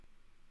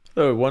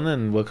Hello, everyone,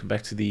 and welcome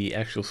back to the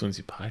Actual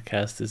Fluency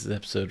Podcast. This is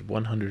episode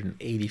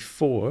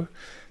 184.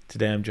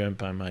 Today I'm joined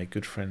by my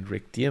good friend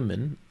Rick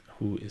Dearman,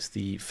 who is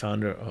the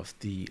founder of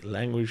the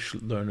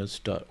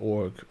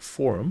languagelearners.org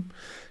forum,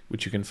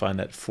 which you can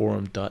find at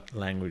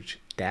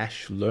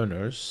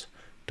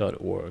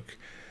forum.language-learners.org.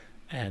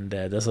 And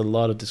there's a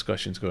lot of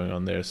discussions going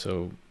on there,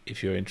 so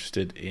if you're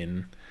interested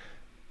in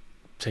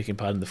taking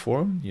part in the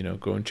forum,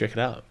 go and check it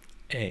out.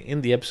 In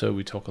the episode,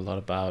 we talk a lot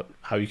about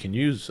how you can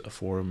use a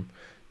forum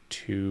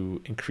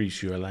to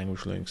increase your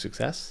language learning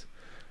success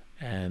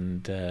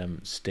and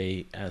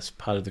stay as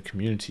part of the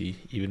community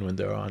even when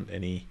there aren't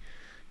any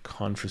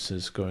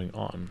conferences going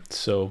on.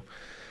 So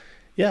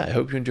yeah, I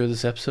hope you enjoy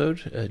this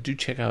episode. Do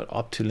check out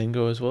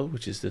Optilingo as well,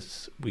 which is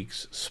this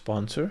week's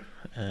sponsor,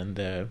 and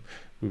we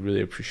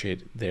really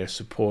appreciate their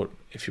support.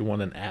 If you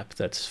want an app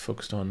that's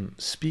focused on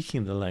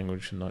speaking the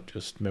language and not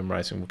just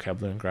memorizing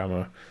vocabulary and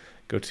grammar,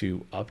 go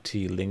to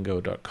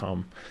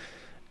optilingo.com.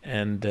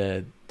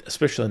 And a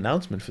special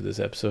announcement for this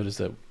episode is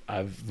that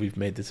we've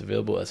made this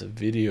available as a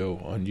video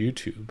on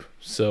YouTube.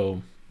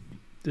 So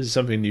this is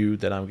something new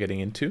that I'm getting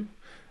into,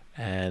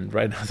 and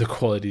right now the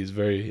quality is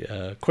very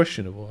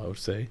questionable, I would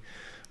say.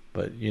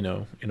 But in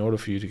order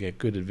for you to get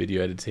good at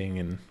video editing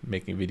and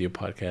making video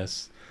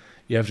podcasts,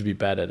 you have to be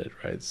bad at it,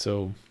 right?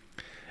 So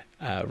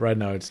right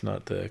now it's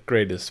not the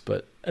greatest,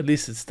 but at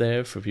least it's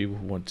there for people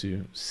who want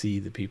to see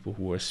the people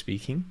who are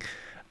speaking.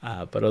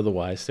 But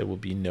otherwise, there will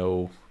be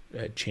no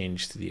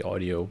change to the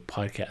audio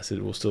podcast.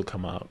 It will still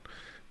come out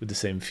with the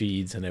same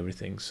feeds and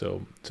everything.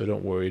 So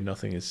don't worry,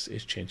 nothing is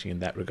changing in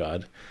that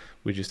regard.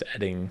 We're just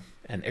adding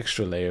an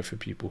extra layer for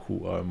people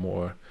who are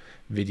more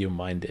video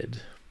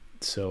minded.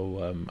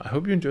 So I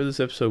hope you enjoy this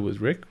episode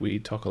with Rick. We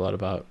talk a lot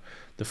about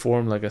the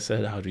forum, like I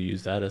said, how to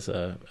use that as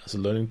a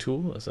learning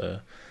tool, as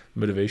a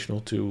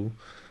motivational tool.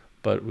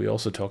 But we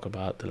also talk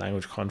about the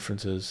language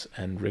conferences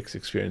and Rick's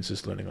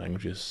experiences learning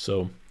languages.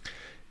 So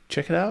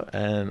check it out,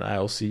 and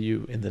I'll see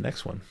you in the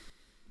next one.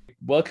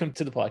 Welcome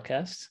to the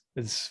podcast.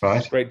 It's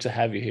Right. great to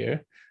have you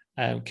here.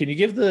 Can you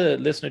give the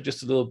listener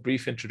just a little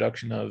brief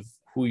introduction of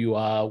who you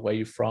are, where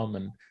you're from,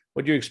 and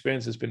what your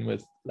experience has been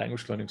with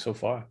language learning so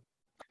far?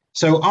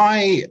 So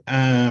I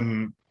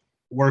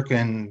work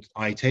in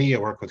IT. I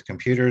work with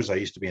computers. I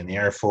used to be in the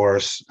Air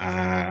Force.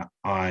 I'm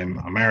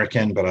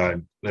American, but I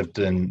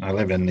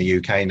live in the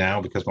UK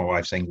now because my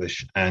wife's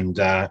English, and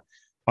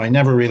I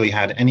never really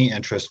had any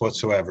interest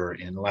whatsoever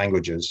in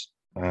languages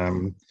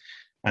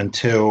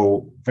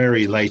until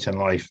very late in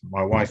life.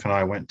 My wife and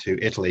I went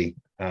to Italy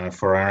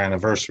for our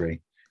anniversary,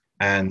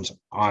 and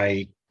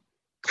I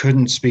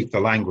couldn't speak the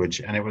language,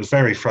 and it was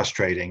very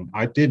frustrating.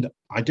 I did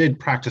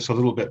practice a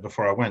little bit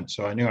before I went,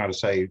 so I knew how to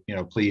say,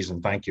 please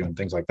and thank you and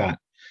things like that.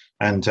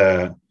 And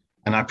I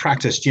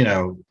practiced,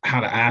 how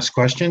to ask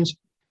questions.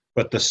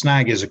 But the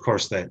snag is, of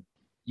course, that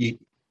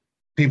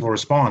people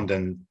respond,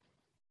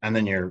 and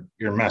then you're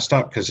messed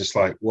up because it's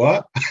like,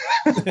 what?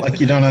 Like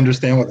you don't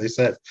understand what they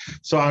said.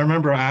 So I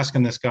remember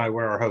asking this guy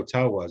where our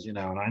hotel was, and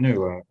I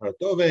knew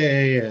Dove,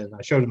 and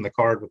I showed him the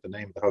card with the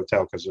name of the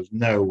hotel because there's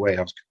no way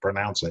I was going to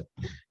pronounce it.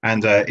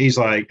 And he's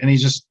like, and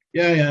he's just,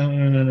 yeah, no,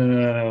 no, no, no,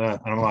 no, no. And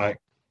I'm like,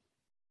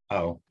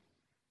 oh.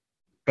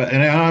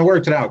 And I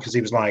worked it out because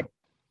he was like,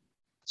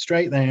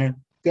 straight there,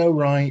 go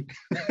right.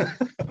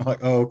 I'm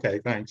like, oh,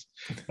 okay, thanks.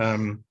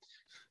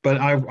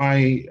 But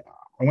I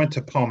went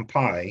to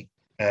Pompeii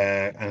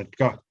and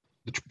got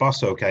the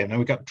bus okay. And then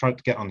we tried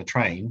to get on the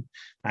train.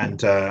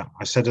 And I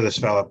said to this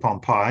fella,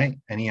 Pompeii,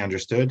 and he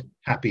understood.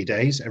 Happy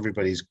days,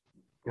 everybody's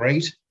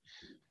great.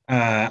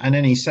 And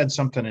then he said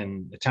something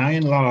in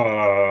Italian, la la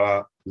la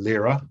la,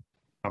 lira.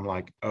 I'm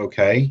like,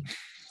 okay.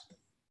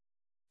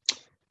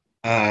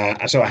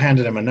 So I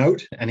handed him a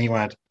note, and he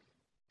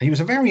was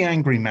a very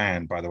angry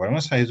man, by the way. I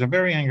must say, he was a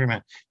very angry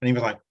man. And he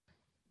was like,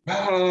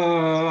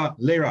 ah,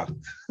 lira.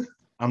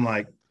 I'm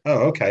like,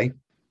 oh, okay.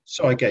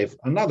 So I gave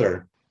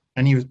another,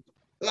 and he was,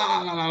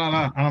 la, la, la, la,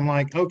 la. And I'm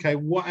like, okay,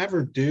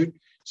 whatever, dude.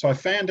 So I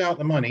fanned out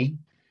the money.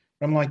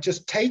 I'm like,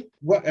 just take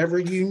whatever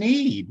you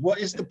need. What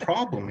is the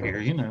problem here,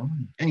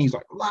 And he's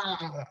like, la,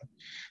 la, la.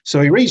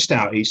 So he reached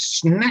out. He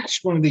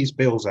snatched one of these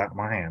bills out of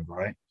my hand,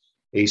 right?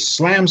 He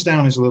slams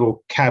down his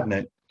little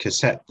cabinet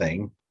cassette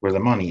thing where the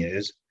money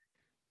is,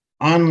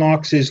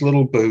 unlocks his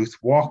little booth,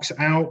 walks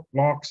out,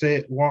 locks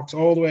it, walks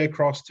all the way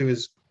across to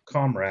his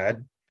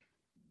comrade,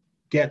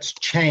 gets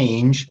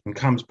change, and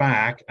comes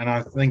back. And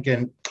I'm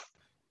thinking,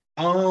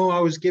 oh, I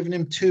was giving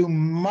him too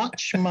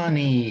much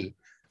money.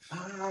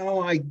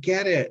 Oh, I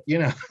get it,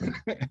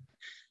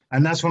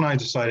 And that's when I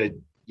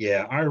decided,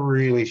 yeah, I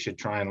really should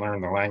try and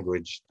learn the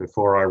language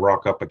before I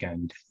rock up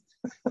again.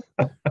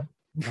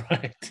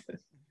 Right.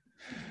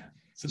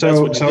 So that's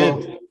what you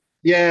did.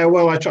 Yeah,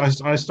 well,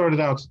 I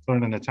started out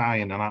learning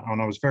Italian, and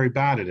I was very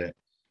bad at it,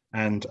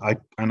 and I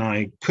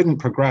couldn't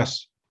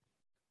progress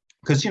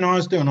because I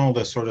was doing all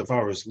this I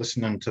was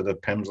listening to the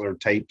Pimsleur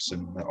tapes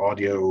and the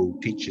audio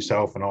teach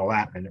yourself and all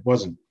that, and it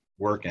wasn't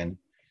working.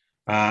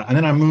 And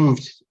then I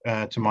moved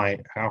to my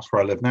house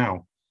where I live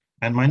now,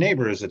 and my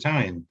neighbor is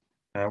Italian.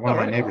 One of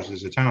my neighbors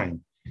is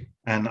Italian,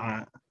 and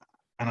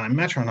and I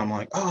met her and I'm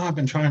like, oh, I've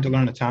been trying to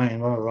learn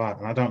Italian, blah, blah, blah,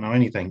 and I don't know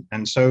anything.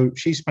 And so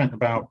she spent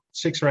about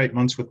 6 or 8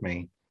 months with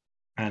me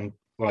and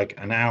like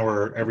an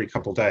hour every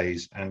couple of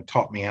days and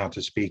taught me how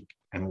to speak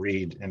and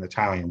read in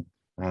Italian.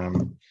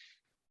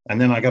 And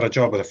then I got a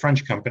job with a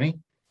French company,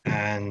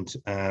 and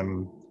I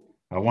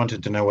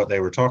wanted to know what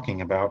they were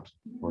talking about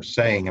or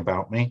saying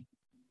about me.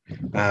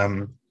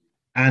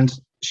 And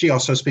she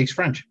also speaks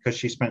French because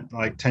she spent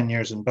like 10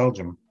 years in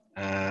Belgium.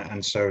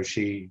 And so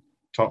she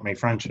taught me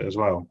French as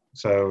well.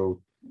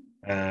 So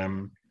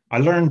I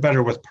learned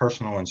better with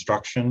personal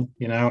instruction,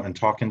 and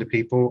talking to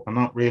people. I'm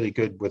not really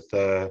good with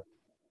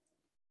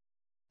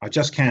I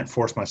just can't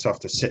force myself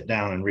to sit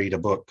down and read a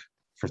book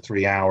for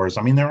 3 hours.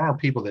 I mean, there are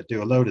people that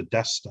do a load of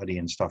desk study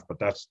and stuff, but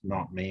that's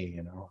not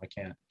me, I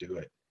can't do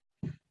it.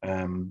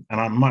 And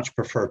I much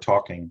prefer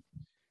talking.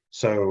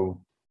 So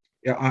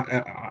yeah,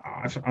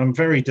 I'm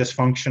very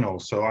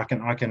dysfunctional. So I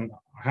can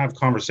have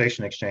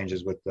conversation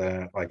exchanges with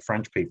like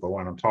French people,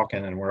 and I'm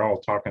talking, and we're all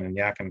talking and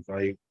yakking,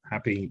 very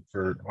happy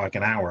for like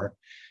an hour,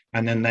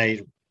 and then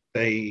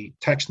they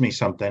text me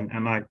something,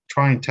 and I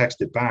try and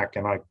text it back,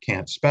 and I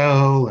can't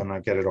spell, and I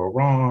get it all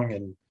wrong,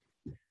 and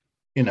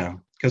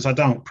because I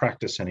don't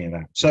practice any of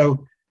that.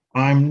 So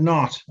I'm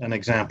not an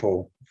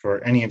example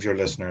for any of your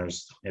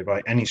listeners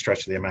by any stretch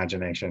of the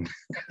imagination.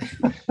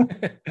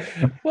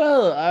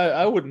 Well,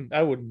 I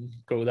wouldn't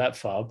go that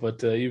far,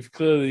 but you've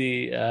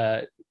clearly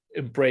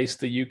embraced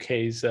the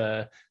UK's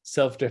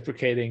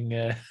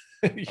self-deprecating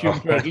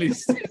humor, at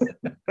least.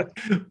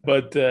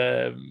 But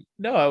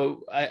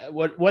no,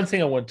 one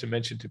thing I want to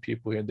mention to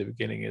people here in the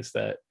beginning is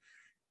that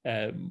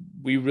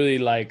we really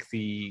like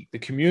the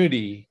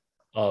community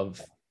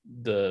of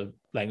the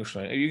language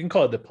learning. You can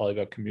call it the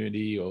polyglot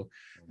community or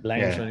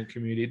language learning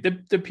community.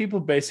 The people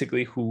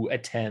basically who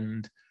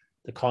attend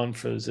the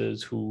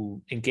conferences,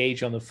 who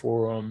engage on the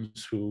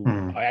forums, who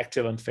are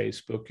active on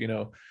Facebook,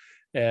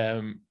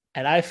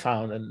 and I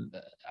found, and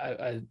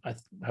I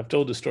have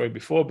told the story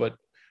before, but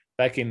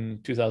back in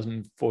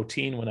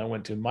 2014, when I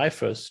went to my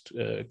first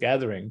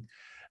gathering,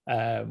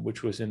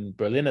 which was in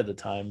Berlin at the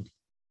time,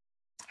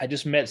 I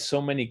just met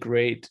so many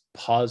great,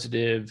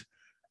 positive,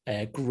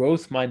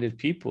 growth-minded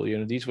people.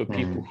 These were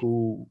people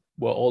who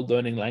were all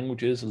learning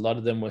languages. A lot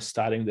of them were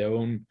starting their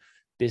own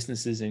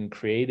businesses in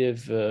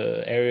creative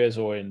areas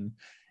or in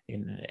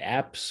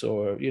apps,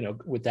 or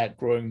with that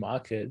growing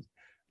market.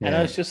 And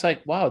I was just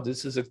like, wow,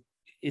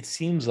 it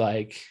seems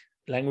like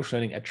language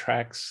learning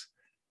attracts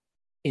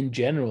in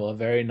general a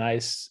very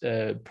nice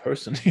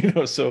person,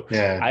 so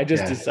I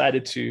just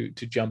decided to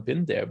jump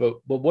in there. But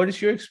what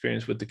is your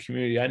experience with the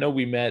community? I know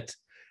we met,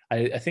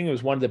 I think it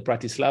was one of the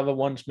Bratislava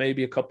ones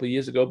maybe a couple of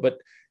years ago, but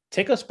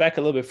take us back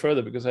a little bit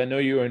further, because I know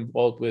you were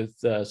involved with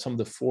some of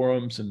the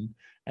forums and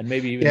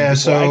maybe even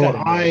before I got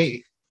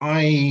involved.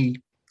 I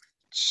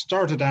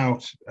started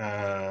out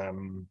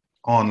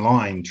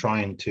online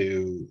trying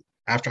to,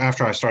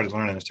 after I started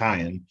learning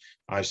Italian,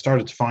 I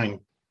started to find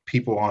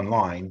people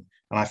online,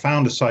 and I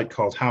found a site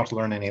called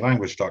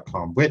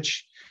howtolearnanylanguage.com,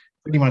 which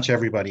pretty much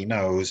everybody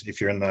knows if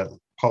you're in the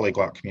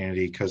polyglot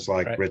community, because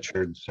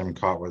Richard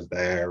Simcott was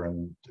there,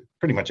 and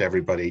pretty much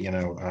everybody,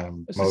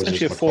 It's Moses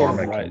essentially a forum,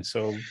 right?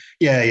 So so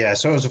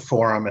it was a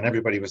forum, and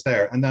everybody was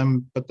there. And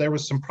then, but there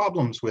was some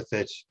problems with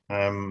it,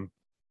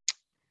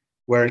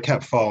 where it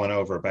kept falling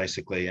over,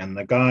 basically. And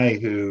the guy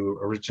who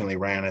originally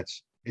ran it,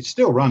 it's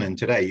still running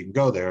today. You can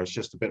go there. It's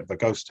just a bit of a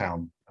ghost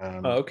town.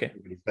 Okay.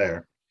 Everybody's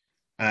there.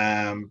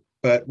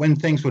 But when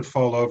things would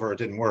fall over, it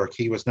didn't work.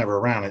 He was never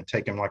around. It'd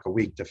take him like a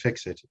week to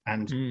fix it.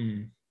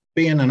 And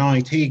being an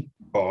IT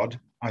bod,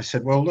 I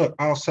said, well, look,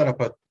 I'll set up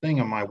a thing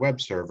on my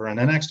web server, and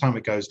the next time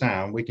it goes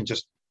down, we can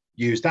just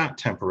use that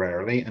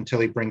temporarily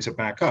until he brings it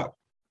back up.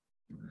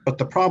 But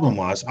the problem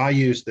was, I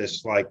used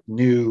this like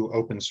new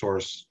open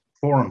source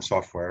forum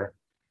software,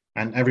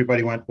 and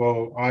everybody went,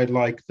 well, I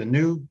like the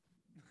new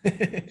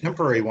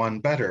temporary one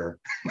better.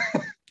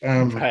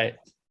 Right.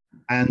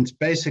 And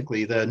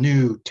basically, the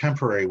new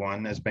temporary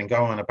one has been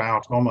going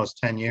about almost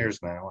 10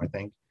 years now, I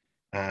think.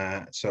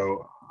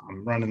 So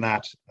I'm running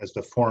that as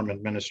the forum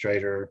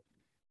administrator.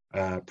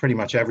 Pretty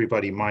much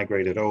everybody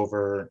migrated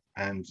over,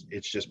 and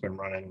it's just been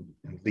running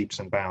in leaps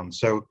and bounds.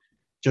 So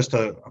just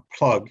a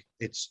plug,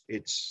 it's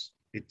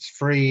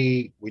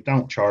free. We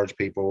don't charge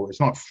people. It's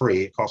not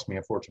free. It cost me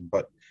a fortune,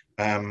 but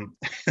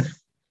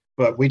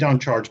but we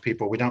don't charge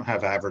people. We don't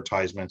have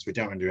advertisements. We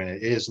don't do anything.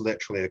 It is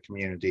literally a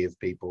community of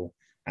people,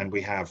 and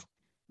we have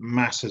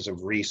masses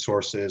of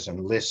resources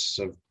and lists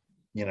of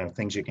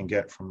things you can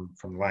get from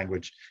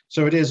language.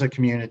 So it is a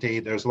community.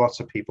 There's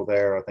lots of people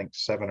there. I think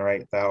 7,000 or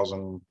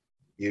 8,000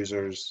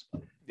 users.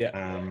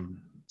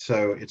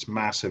 So it's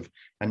massive.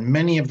 And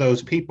many of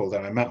those people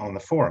that I met on the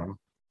forum,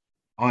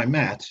 I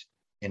met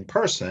in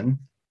person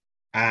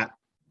at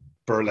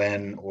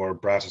Berlin or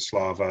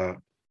Bratislava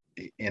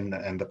in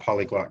the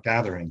polyglot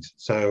gatherings.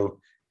 So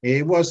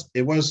it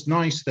was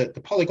nice that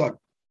the polyglot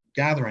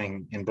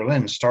gathering in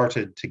Berlin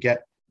started to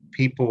get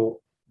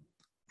people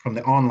from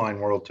the online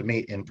world to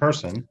meet in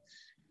person.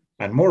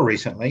 And more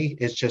recently,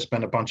 it's just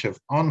been a bunch of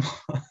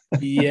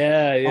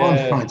Yeah, yeah,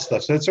 online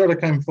stuff. So it sort of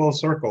came full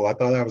circle. I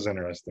thought that was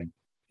interesting.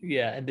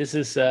 yeah. And this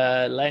is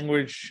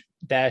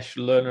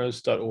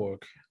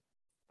language-learners.org.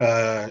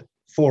 Uh,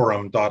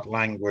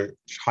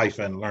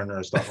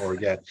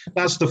 forum.language-learners.org. Yeah,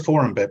 that's the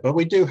forum bit. But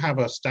we do have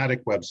a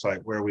static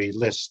website where we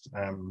list,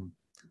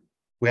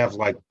 we have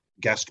like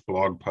guest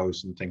blog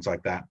posts and things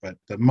like that. But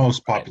the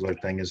most Right. popular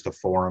thing is the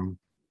forum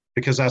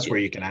because that's Yeah, where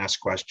you can ask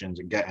questions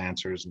and get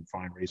answers and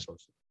find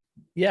resources.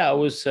 yeah. I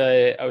was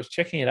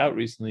checking it out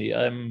recently.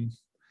 I'm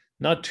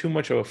not too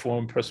much of a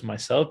forum person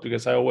myself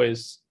because I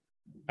always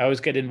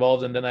get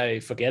involved and then I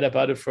forget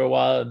about it for a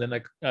while, and then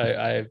I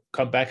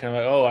come back and I'm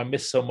like, oh, I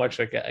missed so much,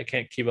 I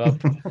can't keep up.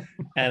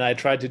 And I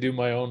tried to do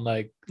my own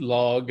like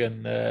log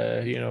and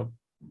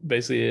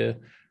basically a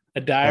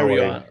No diary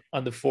way.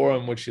 on the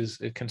forum, which is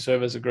it can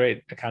serve as a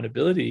great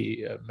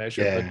accountability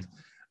measure. Yeah.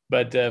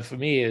 But for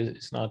me,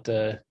 it's not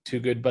too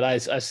good. But I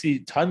see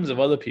tons of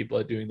other people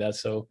are doing that.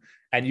 So,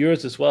 and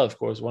yours as well, of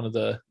course, one of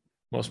the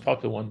most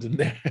popular ones in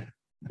there. So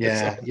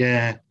Yeah,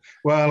 yeah.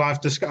 Well, I've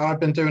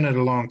been doing it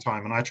a long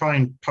time, and I try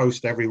and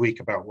post every week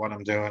about what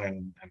I'm doing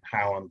and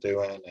how I'm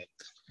doing.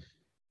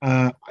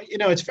 And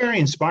it's very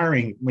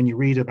inspiring when you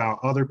read about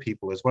other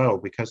people as well,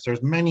 because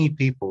there's many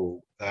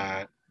people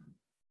that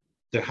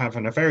they're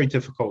having a very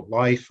difficult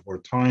life or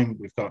time.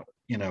 We've got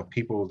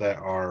people that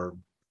are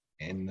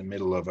in the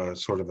middle of a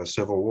sort of a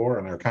civil war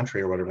in their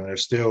country or whatever. And they're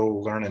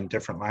still learning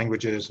different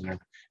languages,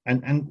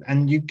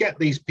 and you get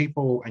these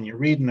people and you're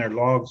reading their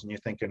logs and you're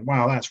thinking,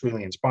 wow, that's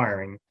really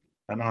inspiring.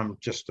 And I'm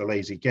just a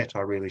lazy git. I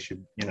really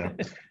should, do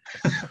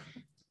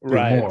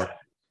right. more.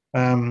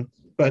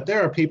 But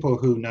there are people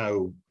who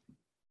know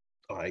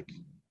like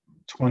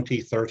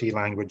 20, 30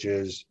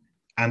 languages,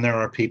 and there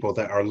are people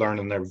that are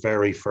learning their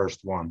very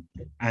first one.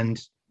 And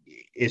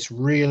it's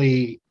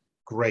really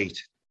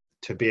great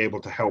to be able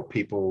to help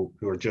people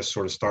who are just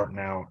sort of starting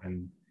out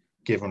and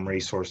give them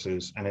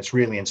resources. And it's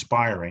really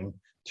inspiring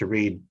to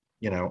read,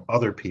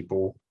 other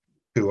people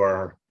who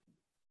are,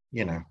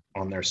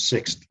 on their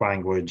sixth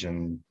language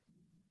and,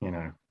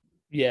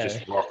 Yeah.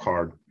 just rock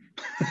hard.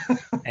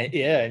 And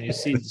yeah, and you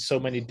see so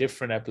many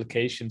different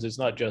applications. It's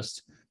not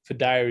just for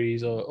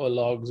diaries or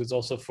logs. It's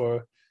also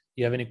for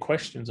you have any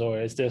questions,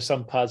 or is there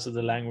some parts of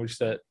the language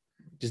that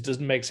just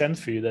doesn't make sense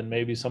for you? Then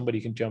maybe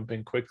somebody can jump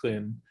in quickly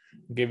and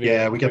give you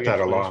Yeah, a we get quick that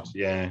a lot.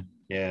 explanation. Yeah.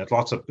 Yeah,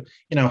 lots of,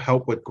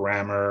 help with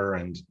grammar.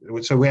 And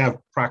so we have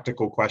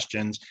practical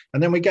questions.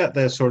 And then we get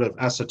the sort of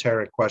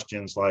esoteric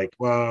questions like,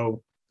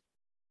 well,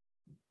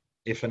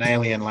 if an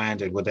alien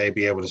landed, would they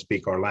be able to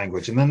speak our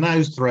language? And then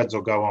those threads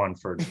will go on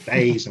for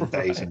days and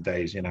days Right. and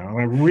days,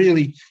 and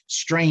really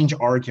strange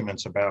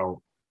arguments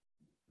about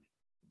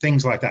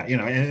things like that,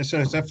 and it's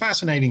a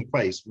fascinating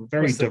place,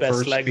 very What's the best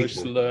diverse language to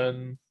people.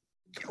 learn?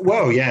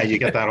 Well, yeah, you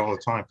get that all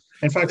the time.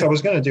 In fact, I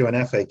was going to do an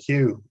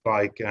FAQ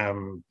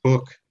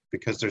book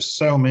because there's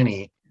so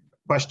many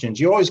questions.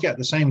 You always get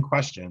the same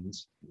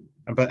questions,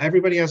 but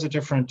everybody has a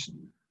different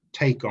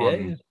take Yeah,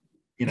 on,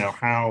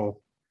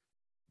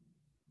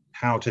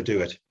 how to do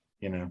it,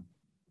 and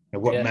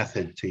what yeah,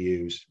 method to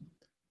use.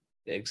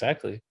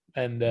 exactly.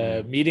 And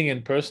Yeah. meeting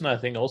in person, I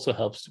think, also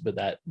helps with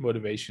that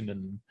motivation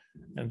and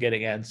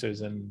getting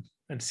answers and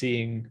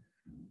seeing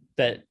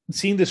the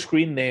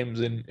screen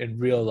names in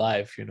real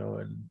life, and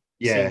seeing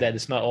Yeah. that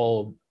it's not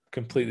all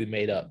completely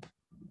made up.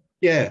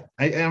 Yeah.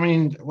 I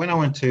mean, when I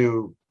went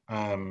to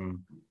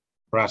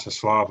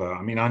Bratislava,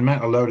 I mean, I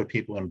met a load of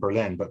people in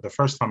Berlin, but the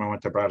first time I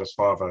went to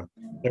Bratislava,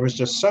 there was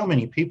just so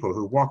many people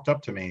who walked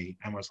up to me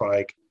and was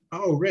like,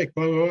 "Oh, Rick,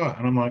 blah blah blah,"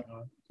 and I'm like,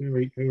 who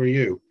are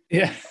you?"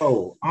 Yeah.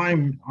 "Oh,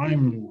 I'm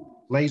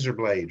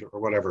Laserblade or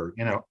whatever."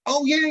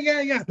 "Oh yeah,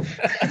 yeah, yeah."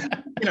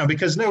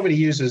 Because nobody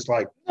uses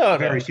like No,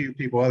 very no. few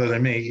people other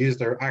than me use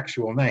their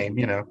actual name.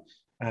 Yeah,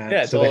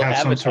 it's So they all have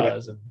some sort of,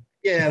 avatars and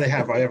yeah, they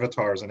have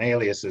avatars and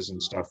aliases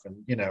and stuff, and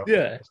yeah.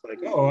 it's like,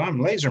 "Oh, I'm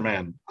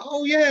Laserman."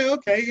 "Oh yeah,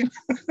 okay."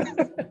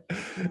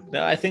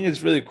 No, I think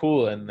it's really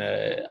cool, and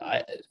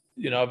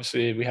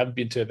obviously we haven't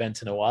been to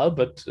events in a while,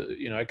 but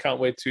I can't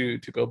wait to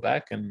go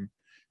back and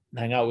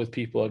hang out with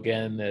people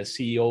again,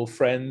 see old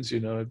friends.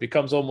 It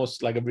becomes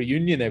almost like a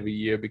reunion every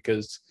year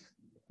because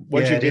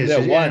once Yeah, you've it been is.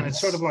 there Yeah, and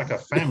it's sort of once, like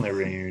a family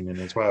reunion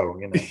as well.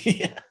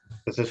 yeah,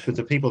 There's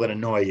the people that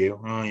annoy you.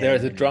 Oh there yeah, are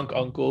the drunk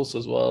uncles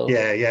as well.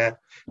 yeah, yeah.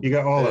 You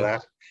got all of Uh,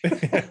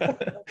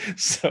 that.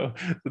 so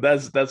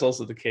that's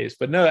also the case.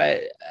 But no,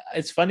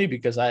 it's funny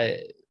because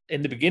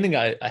in the beginning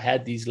I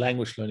had these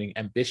language learning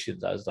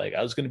ambitions. I was like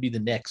I was going to be the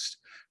next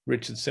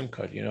Richard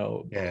Simcott.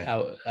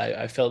 Yeah,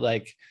 I felt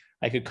like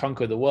I could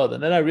conquer the world,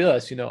 and then I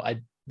realized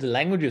the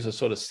languages are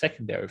sort of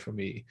secondary for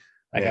me.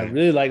 Like I yeah.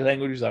 really like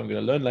languages. I'm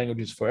going to learn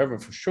languages forever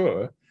for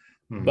sure.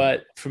 Hmm.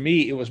 But for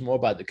me, it was more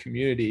about the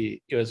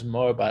community. It was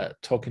more about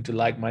talking to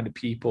like-minded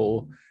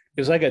people.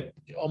 It was like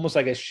almost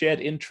like a shared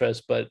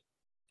interest, but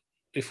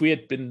if we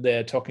had been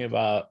there talking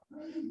about,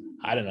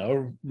 I don't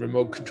know,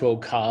 remote control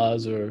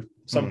cars or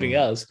something Hmm.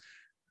 else,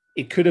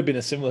 it could have been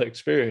a similar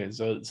experience.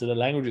 So the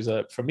languages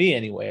are, for me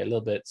anyway, a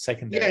little bit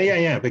secondary.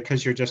 Yeah,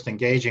 because you're just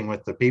engaging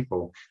with the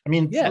people. I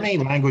mean, for Yeah. me,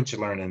 language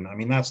learning, I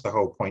mean, that's the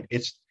whole point.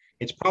 It's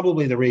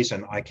probably the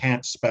reason I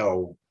can't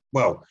spell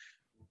well.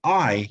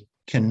 I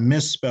can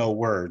misspell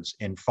words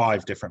in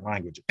 5 different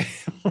languages.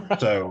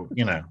 So,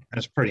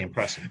 it's pretty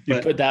impressive. You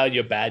But put down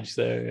your badge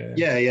there.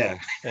 yeah.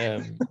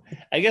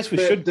 I guess we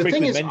The should the thing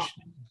quickly is,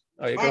 mention.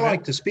 Oh, yeah, go I ahead.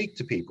 like to speak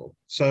to people.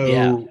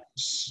 Yeah.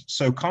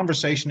 So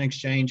conversation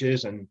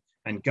exchanges and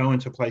going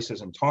to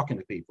places and talking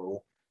to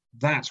people,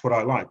 that's what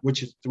I like,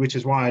 which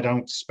is why I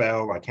don't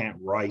spell, I can't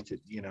write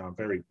it, I'm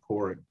very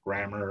poor at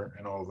grammar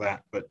and all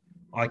that, but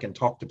I can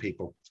talk to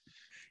people.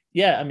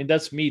 Yeah, I mean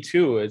that's me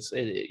too.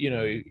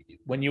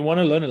 When you want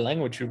to learn a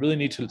language, you really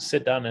need to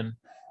sit down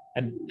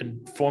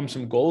and form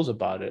some goals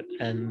about it.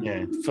 And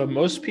Yeah, for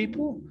most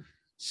people,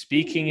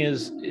 speaking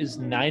is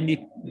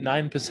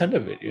 99%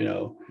 of it.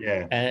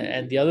 yeah,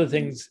 And the other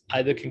things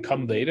either can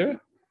come later,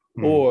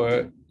 hmm,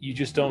 or you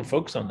just don't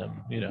focus on them.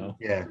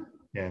 yeah,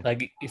 yeah,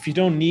 Like if you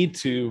don't need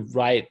to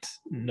write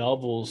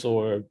novels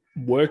or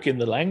work in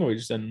the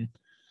language, then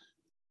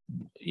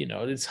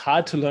it's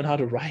hard to learn how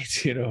to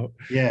write.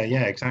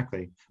 yeah,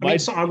 exactly. I mean,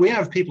 My we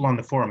have people on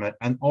the forum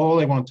and all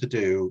they want to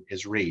do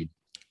is read.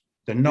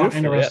 They're not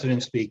Beautiful, yeah. interested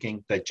in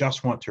speaking. They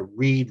just want to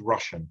read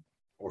Russian,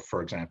 or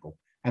for example,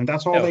 and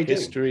that's all Yeah, they do.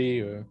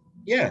 history or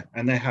Yeah,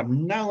 and they have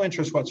no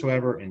interest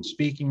whatsoever in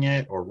speaking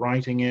it or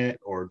writing it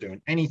or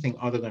doing anything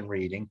other than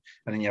reading.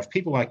 And then you have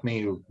people like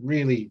me who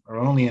really are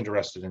only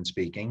interested in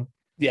speaking.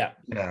 yeah,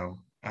 You know,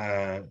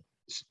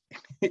 it's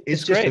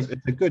it's just great.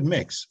 it's a good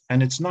mix,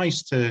 and it's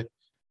nice to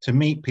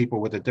meet people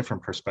with a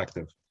different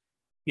perspective.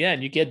 Yeah,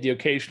 and you get the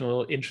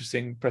occasional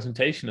interesting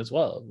presentation as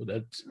well.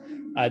 That's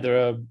either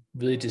a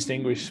really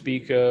distinguished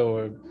speaker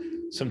or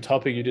some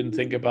topic you didn't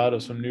think about,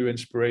 or some new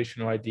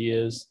inspiration or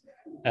ideas.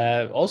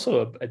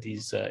 Also at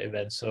these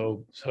events.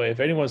 So if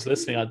anyone's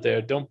listening out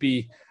there, don't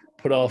be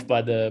put off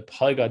by the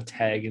polyglot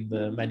tag in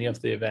the many of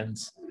the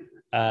events.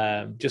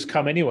 Just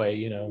come anyway.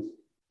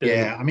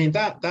 Yeah, I mean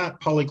that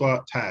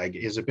polyglot tag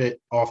is a bit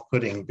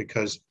off-putting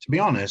because, to be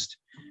honest,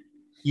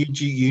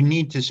 you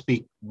need to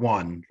speak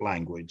one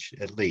language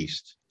at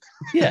least,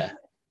 Yeah.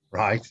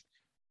 right?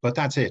 But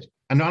that's it.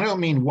 And I don't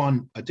mean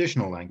one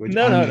additional language.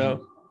 No, I no, mean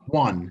no.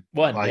 one,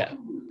 One. like Yeah.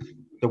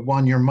 the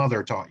one your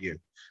mother taught you.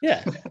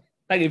 Yeah.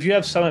 Like if you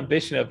have some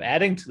ambition of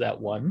adding to that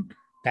one,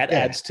 that Yeah,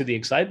 adds to the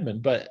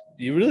excitement, but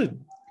you really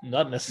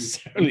not you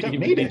necessarily don't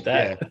even need need it.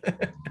 Yeah,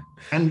 that.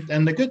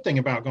 and the good thing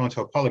about going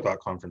to a polyglot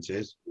conference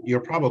is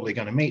you're probably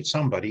going to meet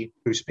somebody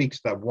who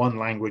speaks that one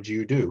language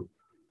you do,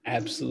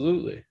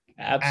 Absolutely.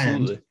 and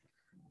Absolutely.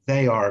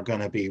 they are going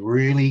to be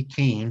really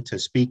keen to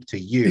speak to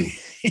you.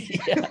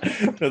 Yeah.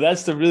 No,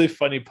 that's the really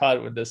funny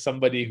part when there's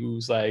somebody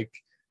who's like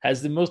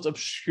has the most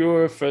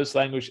obscure first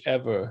language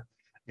ever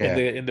in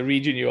Yeah, the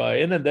region you are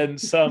in, and then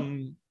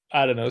some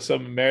I don't know,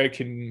 some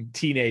American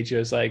teenager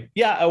is like,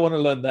 yeah, I want to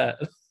learn that.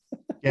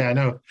 yeah, I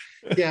know.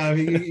 Yeah,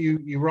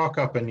 you rock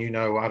up and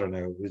I don't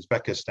know,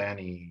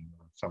 Uzbekistani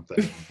or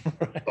something.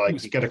 Right.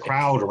 Like you get a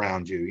crowd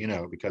around you,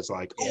 because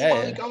like, oh Yeah,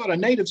 my yeah. God, a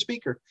native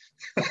speaker.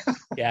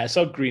 Yeah, I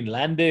saw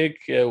Greenlandic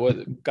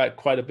got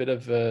quite a bit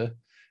of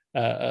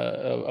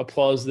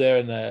applause there,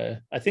 and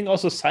I think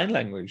also sign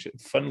language.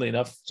 Funnily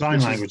enough, Sign which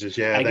is, languages,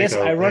 yeah, I guess,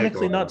 they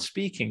ironically go not hard.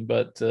 speaking,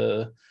 but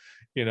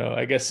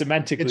I guess It's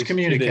semantically it is.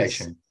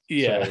 communication.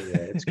 Yeah, So yeah,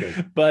 it's good.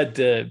 but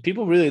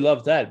people really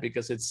love that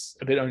because it's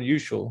a bit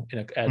unusual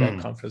at a Hmm.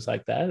 conference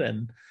like that,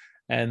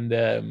 and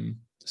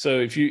so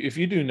if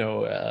you do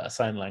know a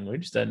sign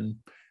language, then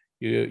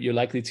you're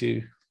likely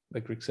to,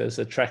 like Rick says,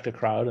 attract a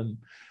crowd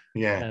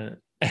Yeah. and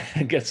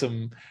and get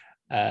some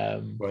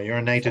Well, you're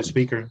a native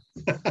speaker.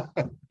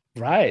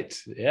 right.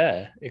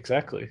 Yeah,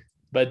 exactly.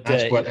 But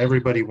That's what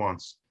everybody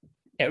wants.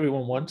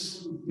 everyone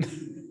wants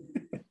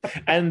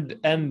and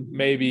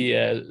maybe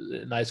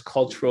nice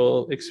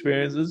cultural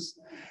experiences,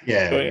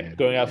 Yeah,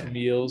 going out for yeah.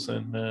 meals,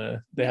 and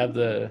they have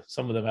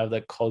some of them have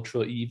that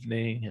cultural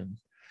evening, and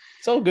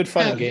it's all good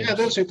fun and Yeah. games.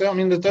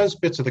 Those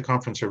bits of the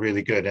conference are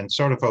really good and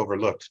sort of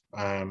overlooked.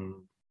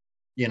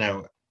 You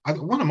know,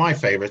 one of my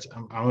favorites,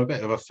 I'm a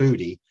bit of a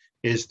foodie,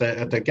 is that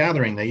at the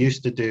gathering they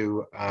used to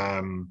do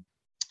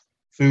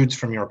foods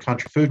from your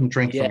country, food and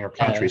drink from Yeah, your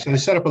country. So they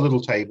set up a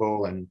little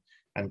table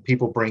and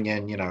people bring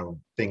in,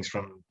 things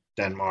from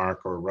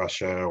Denmark or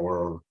Russia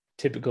or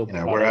typical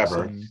products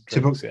wherever. and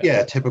Typical, drinks. Yeah.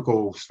 yeah,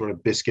 typical sort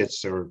of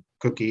biscuits or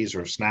cookies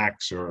or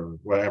snacks or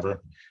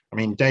whatever. I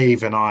mean,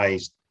 Dave and I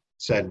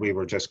said we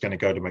were just going to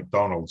go to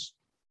McDonald's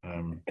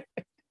and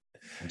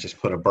just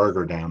put a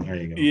burger down. There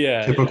you go. Yeah,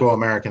 yeah. Typical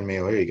American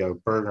meal. Here you go,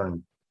 burger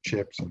and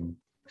chips and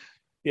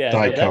Yeah, but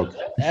Diet Coke.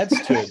 that adds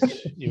to it.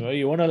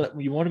 You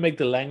want to make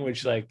the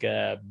language like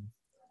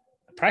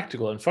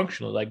practical and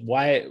functional. Like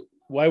why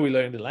are we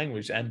learning the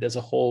language? And there's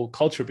a whole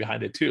culture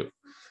behind it too.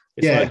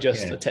 It's not Yeah,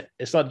 just yeah,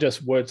 it's not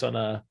just words on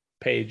a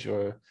page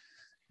or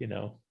yeah.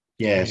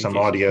 Some communication.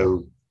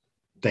 audio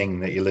thing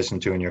that you listen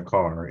to in your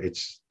car.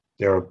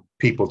 There are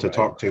people to Right.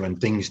 talk to and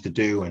things to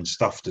do and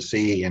stuff to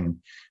see and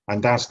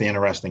that's the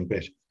interesting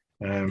bit.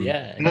 Yeah, and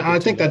And you get I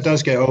to think that learn.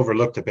 does get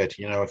overlooked a bit.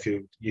 If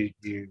you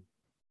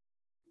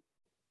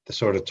the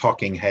sort of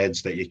talking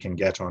heads that you can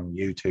get on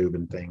YouTube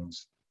and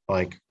things,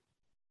 like,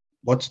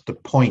 what's the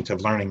point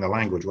of learning the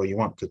language? Well, you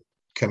want to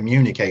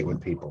communicate with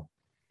people.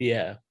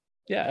 Yeah,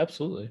 yeah,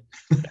 absolutely.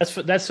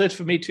 That's it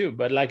for me too.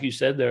 But like you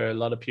said, there are a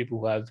lot of people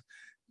who have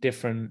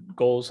different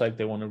goals, like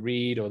they want to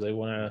read or they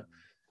want to,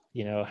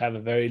 have a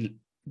very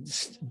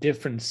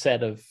different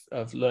set of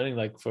learning.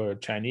 Like for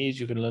Chinese,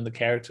 you can learn the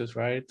characters,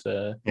 right?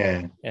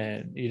 Yeah.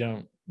 And you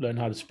don't learn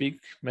how to speak,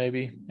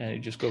 maybe, and you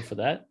just go for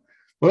that.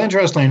 Well,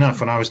 interestingly enough,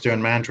 when I was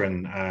doing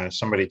Mandarin,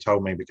 somebody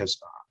told me, because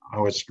I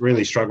was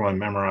really struggling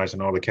memorizing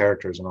all the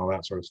characters and all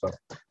that sort of stuff,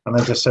 and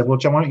they just said, "Well,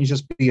 John, why don't you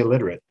just be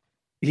illiterate,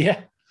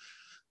 Yeah,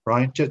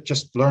 right?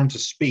 Just learn to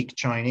speak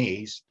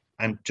Chinese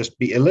and just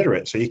be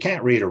illiterate. So you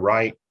can't read or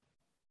write,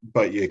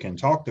 but you can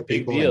talk to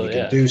big people and you deal. can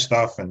Yeah, do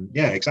stuff." And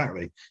yeah,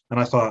 exactly. And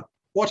I thought,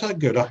 what a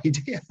good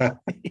idea!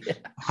 yeah.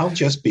 I'll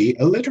just be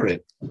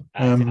illiterate.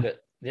 I think that,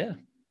 yeah,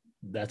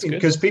 that's good.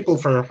 Because people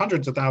for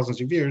hundreds of thousands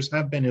of years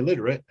have been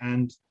illiterate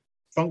and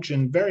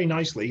function very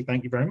nicely.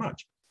 Thank you very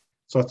much.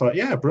 So I thought,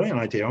 yeah, brilliant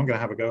idea. I'm going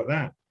to have a go at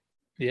that.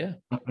 Yeah.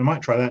 I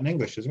might try that in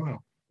English as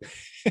well.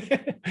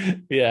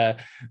 Yeah,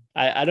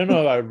 I don't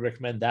know if I would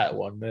recommend that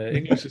one.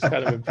 English is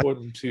kind of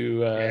important to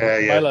Yeah, my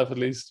yeah, life at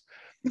least,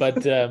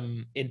 but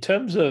in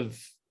terms of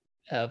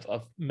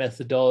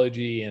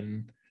methodology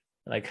and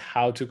like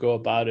how to go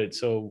about it.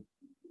 So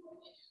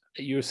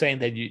you were saying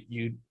that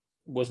you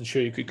wasn't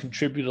sure you could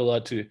contribute a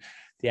lot to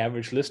the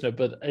average listener,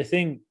 but I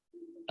think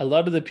a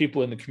lot of the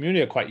people in the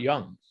community are quite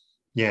young,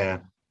 yeah.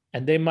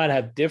 and they might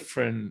have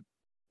different.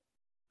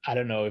 I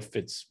don't know if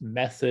it's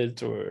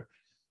methods or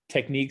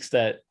techniques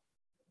that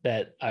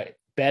are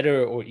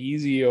better or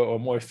easier or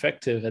more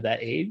effective at that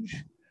age.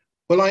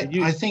 Well,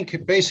 Did I you?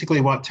 think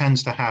basically what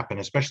tends to happen,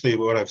 especially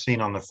what I've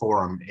seen on the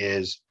forum,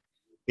 is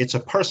it's a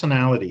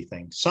personality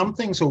thing. Some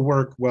things will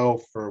work well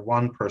for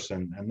one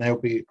person and they'll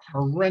be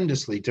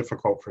horrendously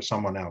difficult for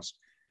someone else.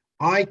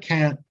 I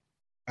can't.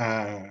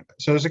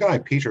 So there's a guy,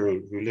 Peter,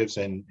 who lives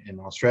in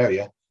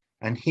Australia,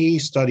 and he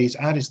studies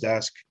at his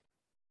desk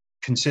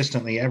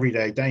consistently every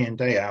day in,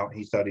 day out.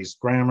 He studies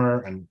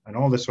grammar and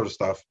all this sort of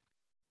stuff.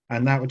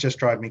 And that would just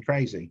drive me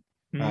crazy.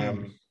 Mm,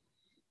 Um,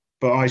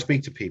 but I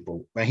speak to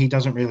people. He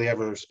doesn't really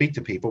ever speak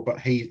to people, but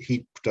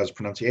he does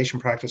pronunciation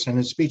practice, and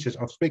his speeches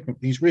of speaking,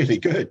 he's really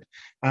good.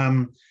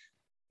 Um,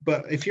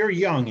 but if you're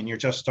young and you're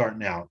just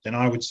starting out, then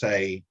I would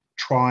say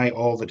try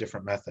all the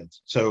different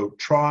methods. So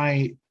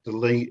try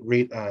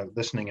the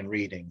listening and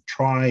reading,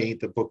 try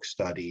the book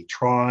study,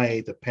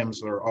 try the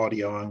Pimsleur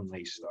audio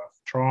only stuff,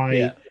 try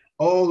yeah,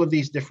 all of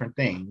these different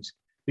things,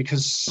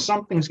 because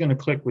something's going to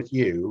click with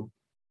you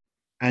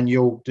and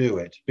you'll do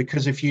it.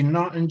 Because if you're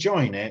not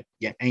enjoying it,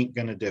 you ain't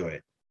going to do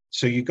it.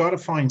 So you got to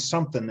find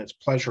something that's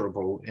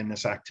pleasurable in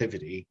this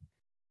activity,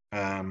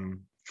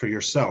 for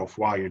yourself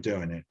while you're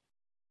doing it,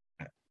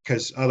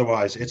 because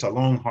otherwise it's a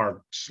long, hard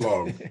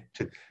slog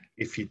to,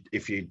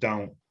 if you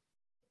don't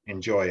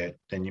enjoy it,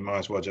 then you might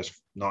as well just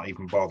not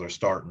even bother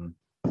starting.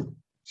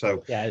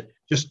 So yeah,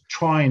 just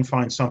try and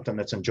find something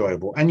that's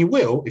enjoyable, and you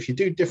will. If you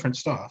do different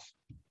stuff,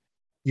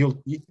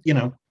 you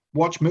know,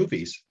 watch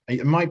movies.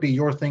 It might be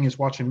your thing is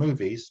watching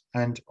movies,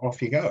 and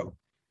off you go.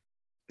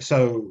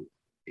 So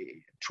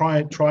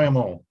try them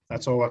all.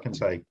 That's all I can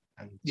say.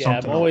 And yeah. I'm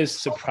something will always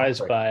something will surprised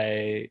click.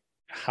 by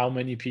how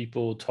many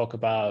people talk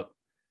about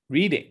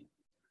reading,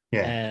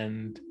 Yeah.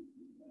 and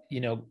you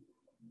know,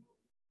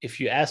 if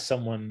you ask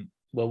someone,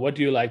 well, what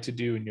do you like to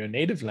do in your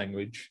native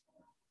language,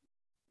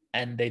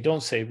 and they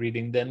don't say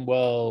reading, then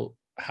well,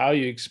 how are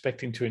you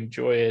expecting to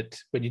enjoy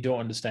it when you don't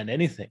understand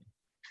anything?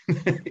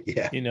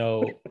 Yeah. You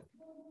know,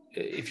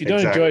 if you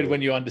don't enjoy it Exactly.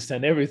 when you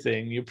understand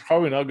everything, you're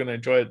probably not going to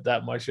enjoy it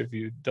that much if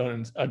you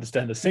don't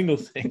understand a single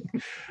thing.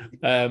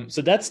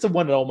 So that's the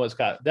one that almost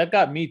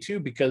got me too,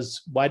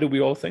 because why do we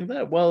all think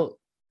that? Well,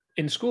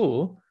 in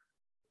school,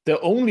 the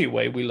only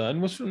way we learn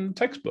was from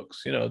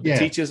textbooks. You know, the Yeah.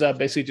 teachers are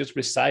basically just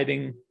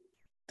reciting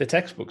the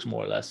textbooks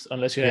more or less,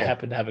 unless you Yeah.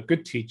 happen to have a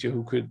good teacher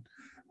who could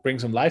bring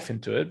some life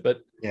into it.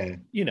 But Yeah.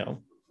 you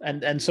know,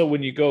 and so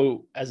when you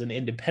go as an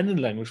independent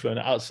language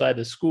learner outside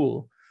of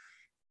school,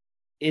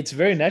 it's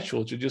very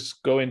natural to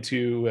just go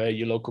into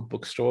your local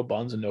bookstore,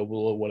 Barnes and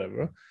Noble or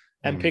whatever,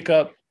 and Mm. pick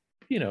up,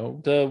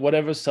 the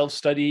whatever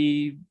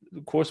self-study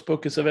course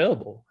book is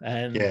available,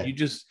 and Yeah. you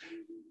just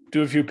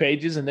do a few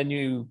pages, and then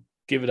you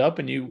give it up,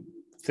 and you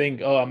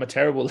think, "Oh, I'm a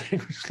terrible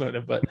language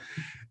learner," but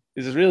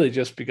it's really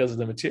just because of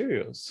the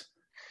materials.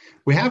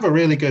 We have a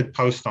really good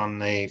post on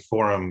the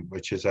forum,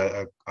 which is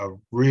a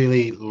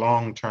really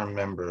long-term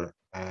member,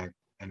 and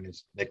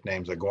his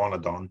nickname's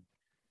Iguanodon.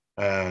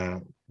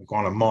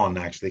 Guanamon,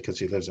 actually, because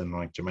he lives in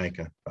like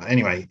Jamaica. But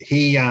anyway,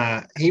 he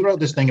wrote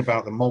this thing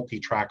about the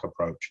multi-track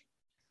approach,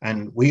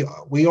 and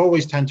we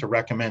always tend to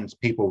recommend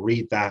people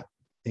read that,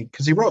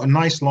 because he wrote a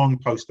nice long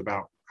post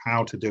about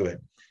how to do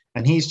it,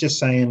 and he's just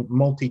saying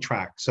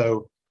multi-track.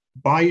 So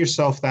buy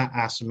yourself that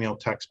Asimil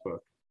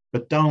textbook,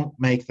 but don't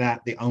make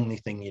that the only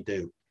thing you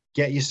do.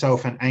 Get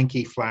yourself an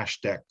Anki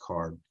flash deck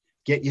card.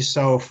 Get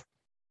yourself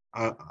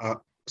a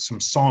some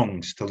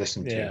songs to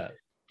listen to, Yeah.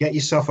 get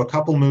yourself a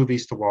couple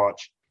movies to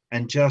watch,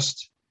 and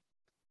just,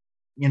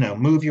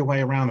 move your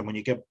way around. And when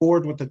you get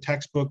bored with the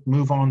textbook,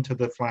 move on to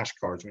the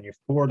flashcards. When you're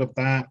bored of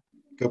that,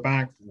 go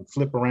back and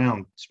flip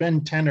around,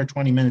 spend 10 or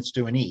 20 minutes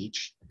doing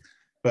each.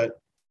 But,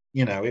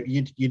 you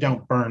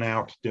don't burn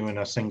out doing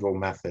a single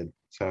method.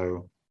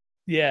 So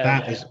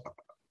Yeah.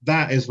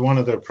 that is one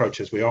of the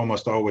approaches we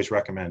almost always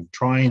recommend.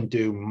 Try and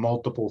do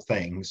multiple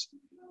things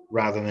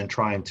rather than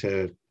trying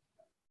to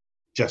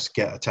just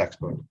get a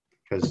textbook,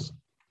 because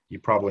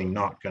you're probably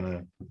not going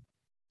to.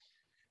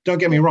 Don't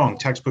get me wrong,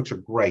 textbooks are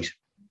great.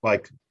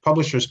 Like,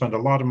 publishers spend a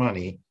lot of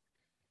money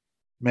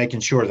making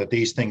sure that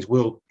these things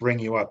will bring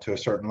you up to a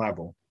certain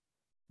level,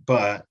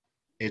 but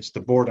it's the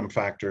boredom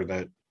factor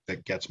that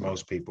gets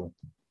most people.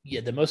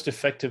 Yeah, the most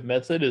effective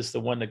method is the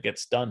one that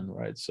gets done,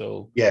 right?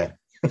 So Yeah.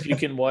 if you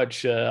can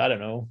watch, I don't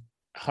know,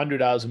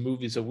 100 hours of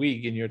movies a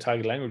week in your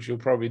target language, you'll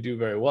probably do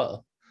very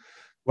well.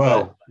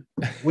 Well,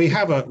 we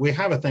have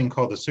a thing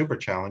called the Super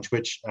Challenge,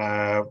 which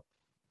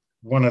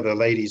one of the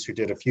ladies who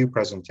did a few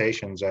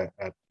presentations at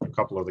a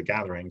couple of the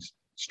gatherings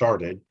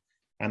started,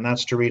 and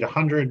that's to read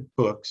 100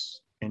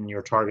 books in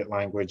your target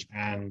language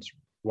and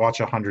watch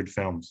 100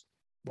 films.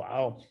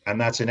 Wow. And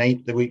that's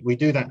we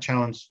do that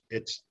challenge.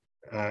 It's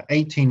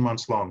 18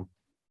 months long.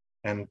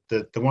 And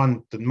the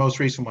most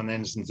recent one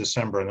ends in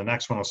December, and the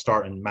next one will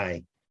start in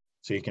May.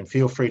 So you can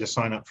feel free to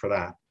sign up for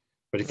that.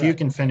 But if you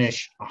can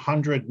finish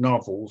 100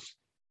 novels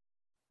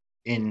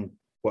in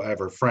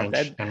whatever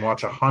French and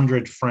watch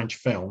 100 French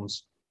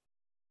films,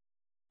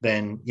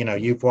 then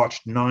you've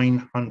watched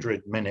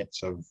 900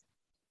 minutes of.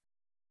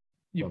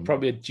 You're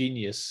probably a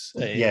genius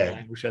in yeah.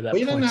 language at that Well,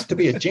 you point. don't have to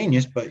be a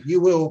genius, but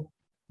you will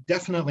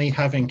definitely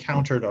have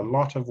encountered a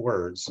lot of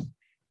words.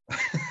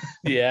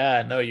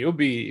 Yeah, no, you'll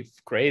be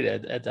great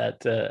at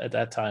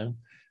that time.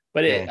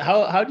 But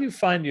how do you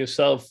find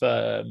yourself?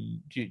 Do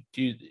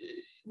you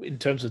in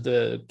terms of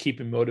the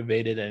keeping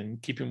motivated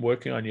and keeping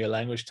working on your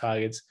language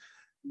targets?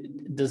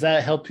 Does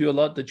that help you a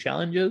lot, the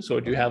challenges,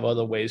 or do you have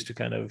other ways to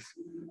kind of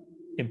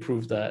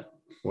improve that?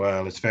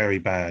 Well, it's very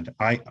bad.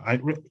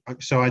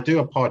 So I do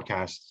a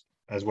podcast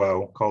as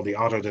well called the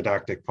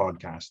Autodidactic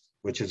Podcast,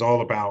 which is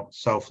all about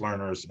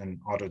self-learners and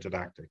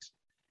autodidactics.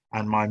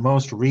 And my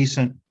most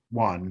recent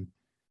one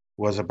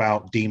was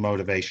about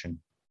demotivation.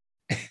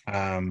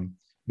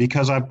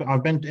 Because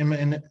I've been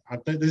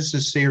this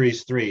is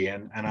series 3,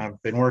 and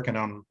I've been working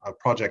on a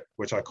project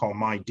which I call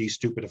my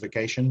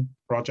destupidification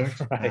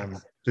project,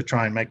 to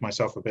try and make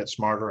myself a bit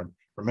smarter and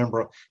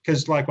remember.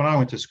 Because like when I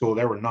went to school,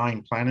 there were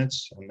 9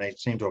 planets, and they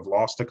seem to have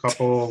lost a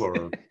couple,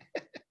 or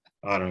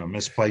I don't know,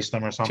 misplaced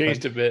them or something.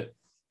 Changed a bit.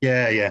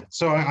 Yeah.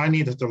 So I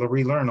needed to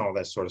relearn all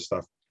this sort of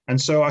stuff, and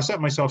so I set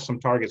myself some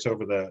targets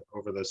over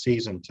the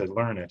season to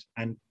learn it.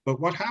 But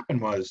what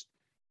happened was,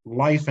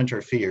 life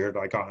interfered.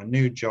 I got a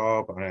new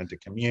job. I had to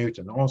commute,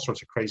 and all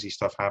sorts of crazy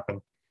stuff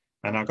happened.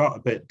 And I got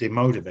a bit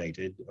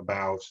demotivated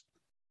about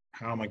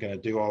how am I going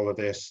to do all of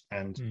this.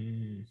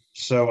 And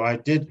so I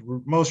did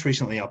most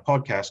recently a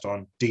podcast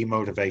on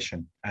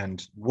demotivation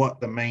and what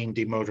the main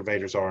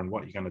demotivators are and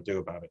what you're going to do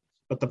about it.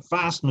 But the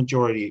vast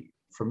majority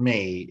for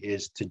me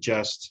is to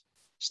just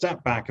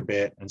step back a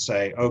bit and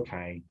say,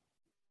 okay,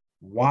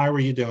 why were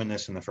you doing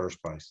this in the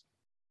first place?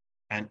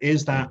 And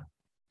is that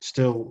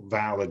still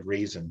valid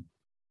reason?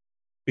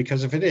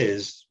 Because if it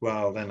is,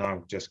 well, then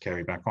I'll just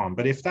carry back on.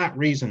 But if that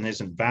reason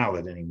isn't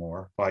valid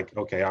anymore, like,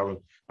 okay,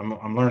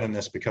 I'm learning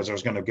this because I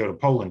was going to go to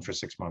Poland for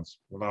 6 months.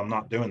 Well, I'm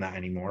not doing that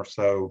anymore.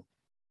 So,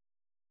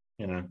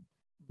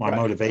 my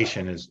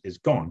motivation is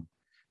gone.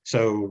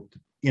 So,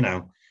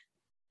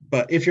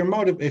 but if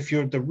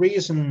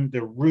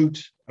the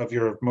root of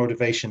your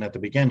motivation at the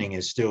beginning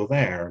is still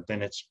there,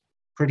 then it's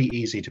pretty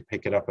easy to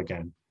pick it up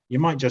again. You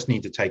might just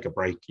need to take a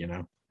break,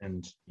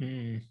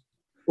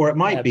 or it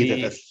might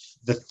be that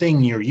the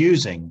thing you're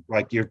using,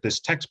 like this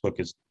textbook,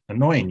 is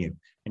annoying you,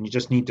 and you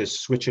just need to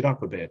switch it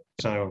up a bit.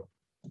 So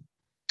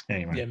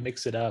anyway. Yeah,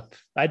 mix it up.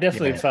 I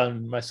definitely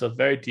found myself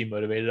very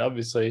demotivated.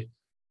 Obviously,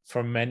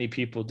 for many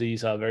people,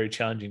 these are very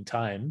challenging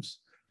times.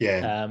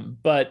 Yeah.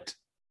 But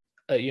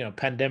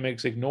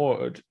pandemics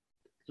ignored,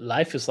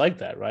 life is like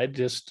that, right?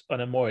 Just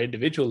on a more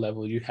individual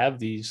level, you have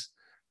these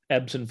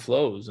ebbs and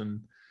flows.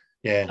 And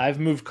I've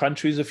moved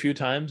countries a few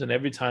times, and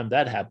every time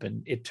that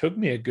happened, it took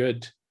me a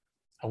good,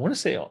 I want to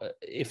say,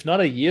 if not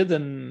a year,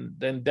 then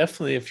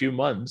definitely a few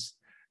months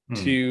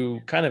to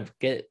kind of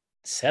get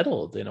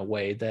settled in a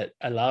way that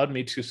allowed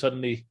me to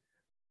suddenly,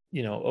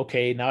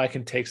 okay, now I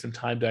can take some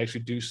time to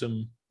actually do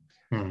some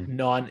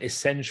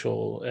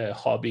non-essential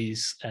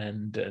hobbies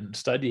and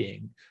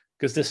studying,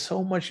 because there's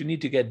so much you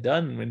need to get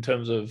done in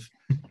terms of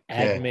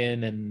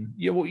admin and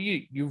you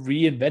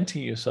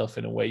reinventing yourself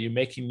in a way. You're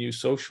making new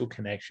social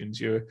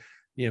connections. You're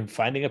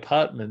finding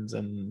apartments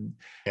and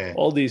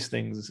all these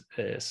things,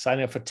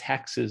 signing up for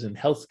taxes and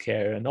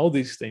healthcare and all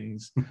these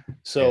things.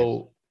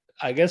 So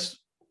I guess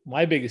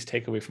my biggest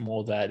takeaway from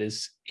all that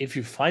is, if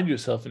you find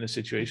yourself in a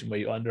situation where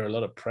you're under a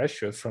lot of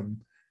pressure from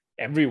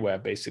everywhere,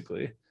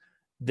 basically,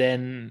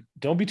 then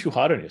don't be too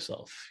hard on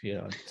yourself.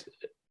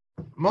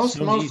 most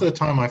So most of the neat.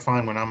 time I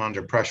find when I'm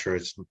under pressure,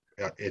 it's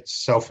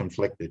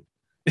self-inflicted.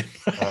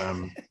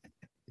 Um,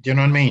 do you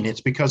know what I mean?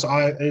 It's because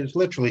it's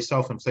literally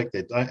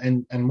self-inflicted.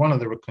 And one of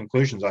the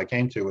conclusions I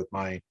came to with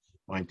my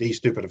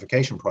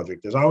destupidification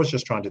project is I was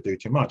just trying to do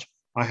too much.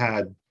 I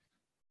had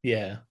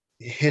Yeah.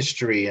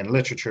 history and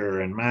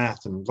literature and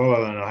math and blah, blah,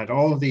 blah, and I had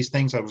all of these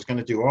things. I was going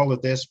to do all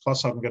of this,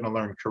 plus I'm going to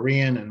learn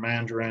Korean and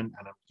Mandarin,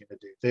 and I'm going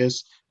to do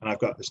this, and I've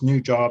got this new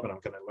job, and I'm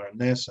going to learn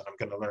this, and I'm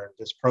going to learn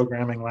this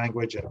programming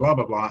language, and blah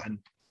blah blah. And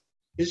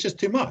it's just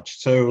too much.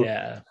 So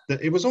Yeah.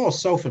 it was all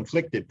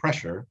self-inflicted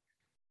pressure.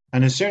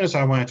 And as soon as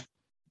I went,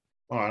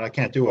 all right, I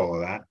can't do all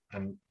of that,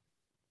 and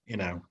you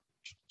know,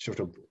 sort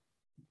of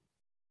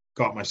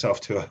got myself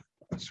to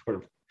a sort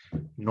of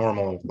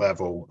normal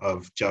level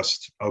of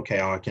just, okay,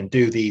 I can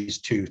do these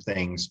two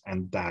things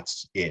and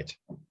that's it.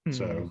 Hmm.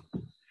 So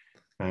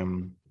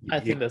um I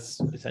yeah, think that's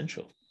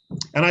essential.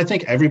 and I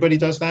think everybody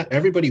does that.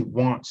 Everybody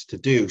wants to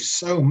do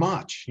so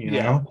much,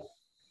 Yeah.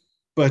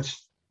 but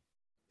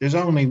there's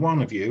only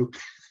one of you,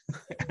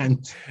 and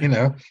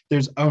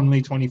there's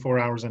only 24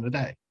 hours in a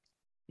day.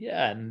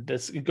 Yeah, and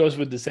it goes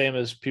with the same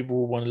as people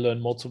who want to learn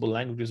multiple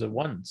languages at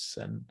once.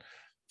 And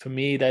for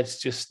me, that's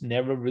just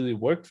never really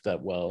worked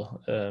that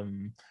well.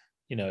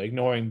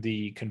 Ignoring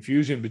the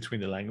confusion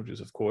between the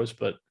languages, of course,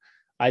 but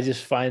I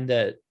just find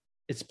that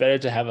it's better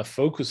to have a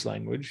focus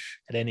language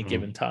at any Mm,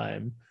 given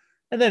time.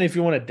 And then if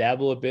you want to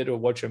dabble a bit or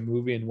watch a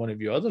movie in one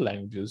of your other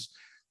languages,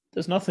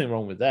 there's nothing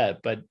wrong with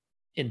that. But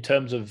in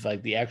terms of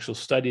like the actual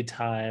study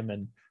time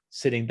and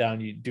sitting down,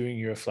 you doing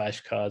your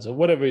flashcards or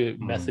whatever mm,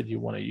 method you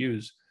want to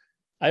use,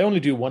 I only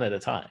do one at a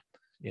time.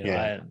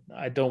 yeah,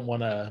 I don't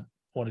want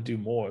to do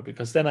more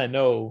because then I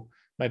know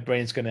my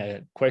brain's going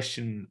to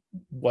question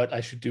what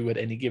I should do at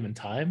any given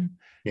time,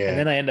 and yeah,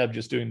 then I end up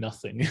just doing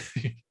nothing.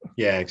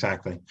 yeah,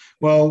 exactly.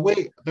 Well,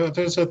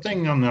 there's a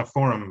thing on the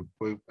forum,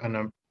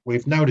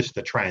 we've noticed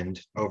the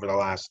trend over the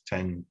last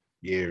 10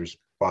 years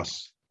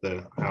plus,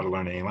 the how to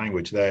learn any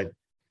language, that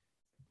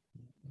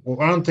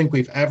I don't think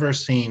we've ever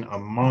seen a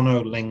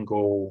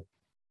monolingual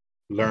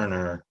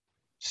learner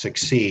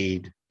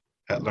succeed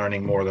at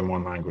learning more than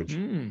one language.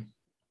 Mm,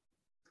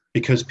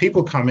 Because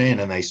people come in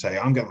and they say,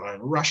 I'm going to learn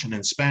Russian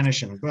and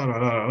Spanish and blah, blah,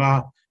 blah,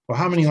 blah. Well,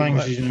 how it's many too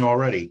languages do you know much.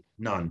 already?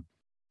 None.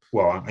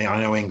 Well,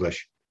 I know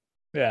English.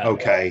 Yeah,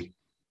 Okay.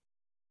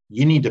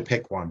 You need to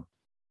pick one,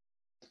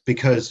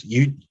 because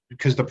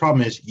the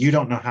problem is you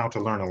don't know how to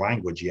learn a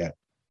language yet.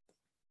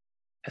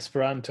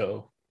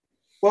 Esperanto.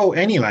 Well,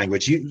 any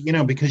language,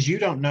 because you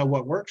don't know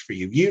what works for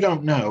you. You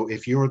don't know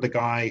if you're the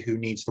guy who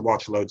needs to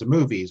watch loads of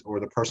movies, or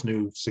the person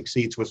who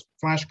succeeds with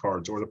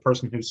flashcards, or the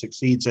person who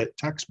succeeds at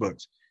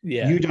textbooks. You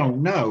Yeah,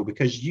 don't know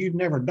because you've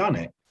never done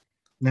it.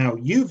 Now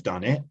you've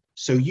done it,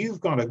 so you've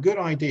got a good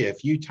idea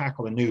if you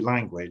tackle a new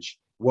language,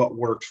 what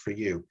works for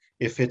you.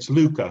 If it's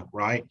Luca,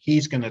 right,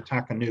 he's going to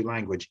tackle a new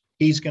language.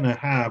 He's going to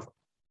have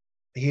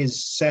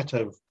his set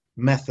of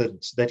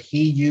methods that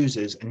he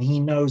uses, and he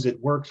knows it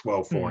works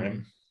well for him.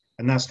 mm,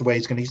 And that's the way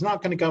he's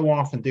not going to go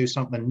off and do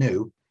something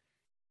new.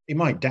 He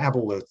might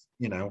dabble with,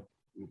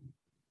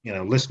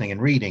 listening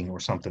and reading or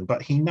something,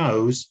 but he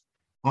knows,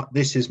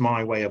 this is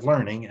my way of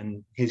learning,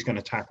 and he's going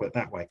to tackle it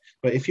that way.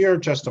 But if you're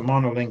just a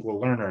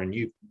monolingual learner and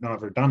you've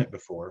never done it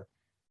before,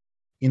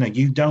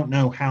 you don't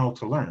know how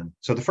to learn.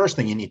 So the first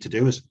thing you need to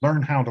do is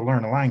learn how to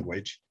learn a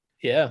language,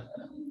 yeah,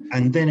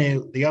 and then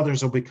the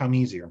others will become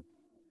easier.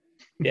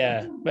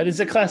 yeah. But it's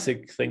a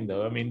classic thing,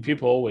 though. I mean,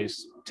 people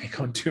always take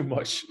on too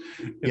much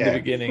in the Yeah.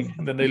 beginning,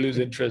 and then they lose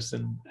interest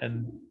and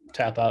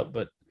tap out.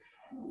 But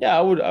yeah,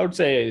 I would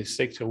say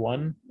stick to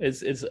one.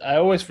 It's I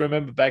always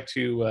remember back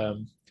to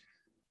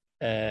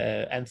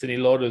Anthony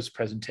Lauder's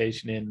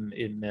presentation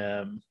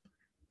in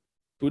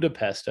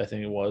Budapest, I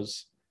think it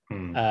was.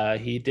 Hmm.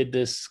 He did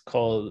this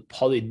called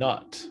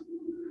Polynot,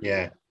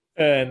 Yeah.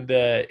 and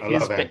I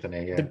love Anthony.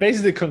 the Yeah.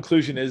 basic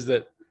conclusion is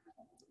that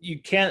you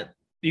can't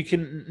you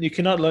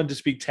cannot learn to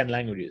speak 10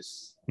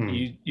 languages. Hmm.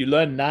 You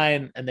learn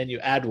nine and then you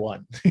add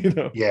one. You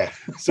know, Yeah.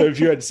 so if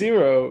you're at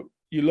zero,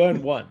 you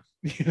learn one.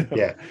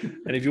 Yeah.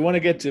 And if you want to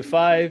get to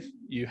five,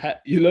 you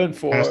learn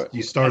four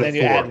You start and at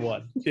then you add 4.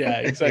 one.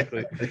 Yeah, Yeah.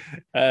 exactly.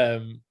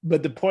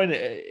 But the point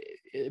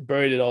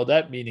buried in all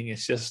that meaning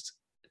is just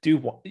do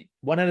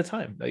one at a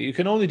time. Like, you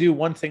can only do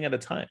one thing at a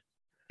time.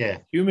 Yeah.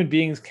 Human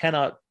beings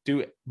cannot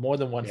do more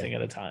than one Yeah. thing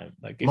at a time.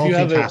 Like if you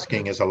have a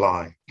Multitasking is a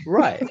lie.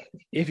 right,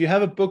 if you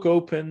have a book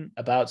open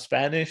about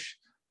Spanish,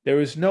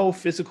 there is no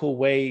physical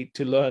way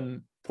to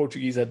learn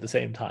Portuguese at the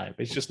same time.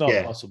 It's just not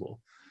Yeah. possible.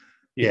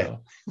 Yeah.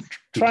 You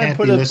Try and can't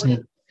put be a listening.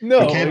 You no,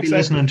 can't be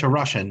listening exactly. to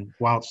Russian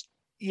whilst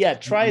Yeah,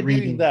 try doing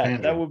reading that. That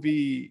Mandarin. would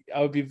be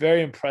I would be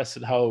very impressed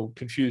at how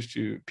confused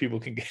people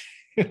can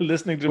get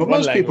listening to Well, one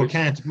most people language.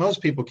 can't.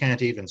 Most people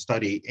can't even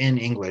study in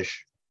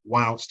English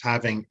whilst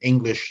having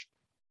English,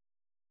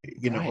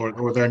 Right.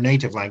 or their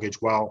native language,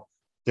 while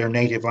their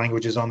native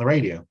language is on the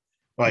radio.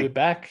 Like,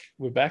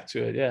 We're back to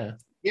it, yeah.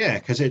 yeah,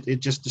 because it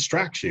just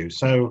distracts you.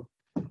 So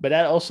But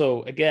that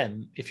also,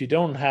 again, if you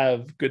don't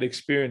have good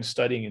experience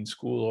studying in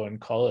school or in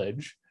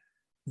college,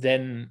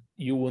 then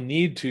you will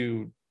need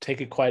to take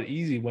it quite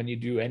easy when you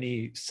do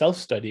any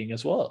self-studying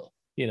as well.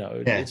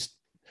 Yeah.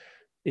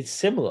 It's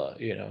similar,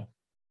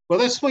 Well,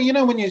 that's what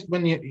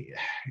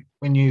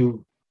when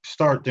you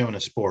start doing a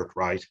sport,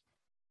 right?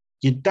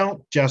 You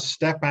don't just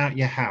step out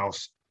your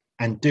house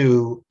and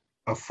do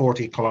a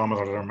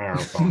 40-kilometer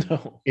marathon.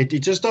 No. It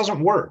just doesn't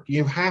work.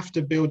 You have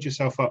to build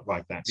yourself up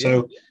like that. Yeah.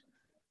 So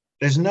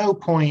there's no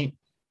point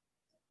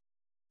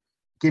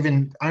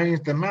given.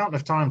 The amount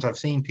of times I've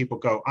seen people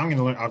go, I'm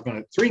going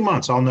to 3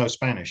 months, I'll know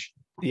Spanish.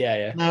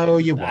 Yeah. No,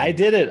 you won't. I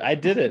did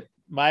it.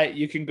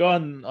 You can go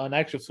on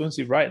Actual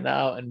Fluency right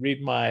now and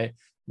read my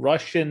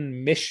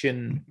Russian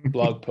mission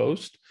blog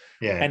post.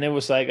 Yeah. And it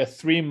was like a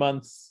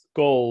 3-month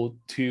goal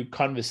to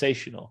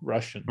conversational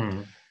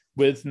Russian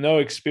with no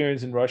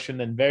experience in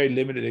Russian and very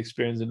limited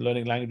experience in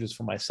learning languages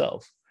for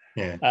myself.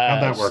 Yeah.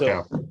 How'd that work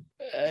out?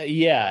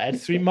 At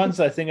 3 months,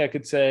 I think I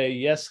could say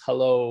yes,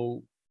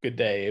 hello, good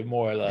day,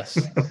 more or less.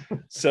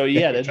 So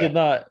yeah, that did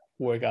not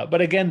work out.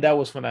 But again, that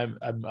was when I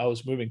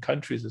was moving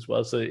countries as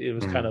well. So it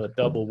was kind of a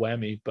double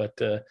whammy. But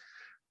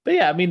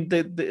yeah, I mean,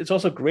 it's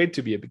also great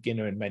to be a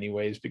beginner in many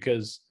ways,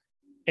 because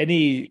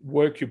any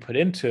work you put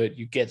into it,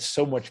 you get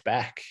so much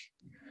back.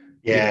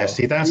 Yeah,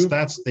 see, that's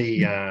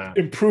the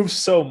improves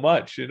so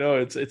much.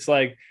 It's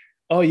like,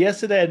 oh,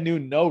 yesterday I knew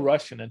no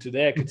Russian, and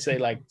today I could say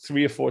like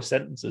 3 or 4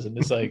 sentences, and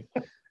it's like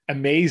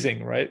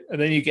amazing, right? And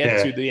then you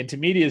get to the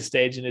intermediate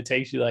stage, and it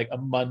takes you like a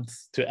month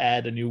to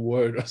add a new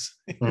word or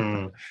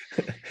something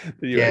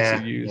that you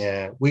actually use.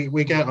 Yeah,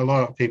 we get a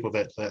lot of people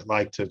that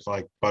like to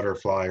like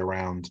butterfly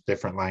around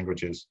different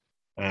languages,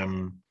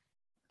 and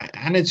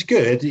it's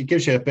good. It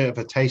gives you a bit of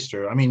a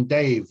taster. I mean,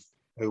 Dave,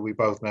 who we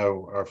both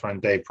know, our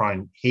friend Dave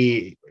Prine,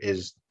 he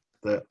is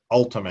the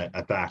ultimate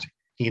at that.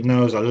 He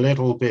knows a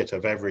little bit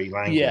of every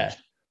language,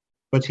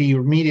 but he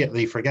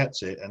immediately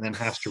forgets it and then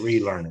has to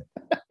relearn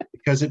it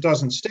because it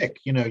doesn't stick.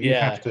 You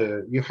have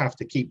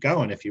to keep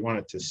going if you want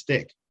it to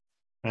stick.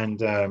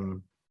 And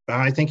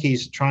I think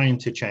he's trying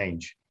to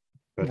change,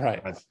 but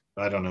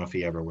I don't know if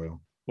he ever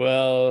will.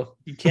 Well,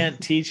 you can't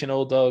teach an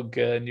old dog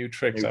new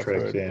tricks. I've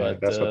heard, but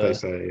that's what they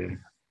say. Yeah.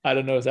 I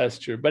don't know if that's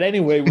true, but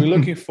anyway, we're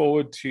looking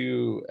forward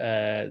to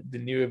the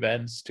new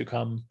events to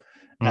come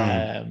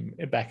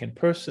back in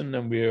person,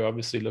 and we're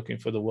obviously looking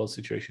for the world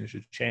situation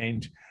to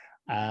change.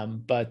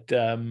 But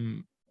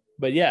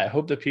yeah, I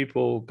hope that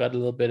people got a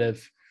little bit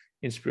of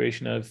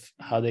inspiration of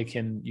how they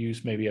can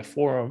use maybe a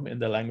forum in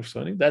their language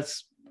learning.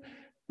 That's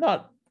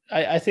not.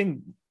 I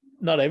think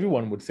not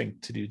everyone would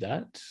think to do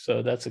that,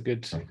 so that's a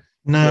good.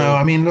 No,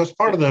 I mean, that's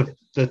part of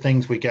the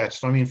things we get.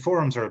 I mean,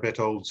 forums are a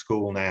bit old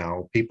school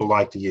now. People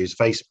like to use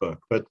Facebook,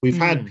 but we've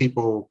had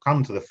people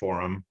come to the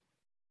forum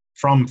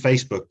from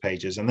Facebook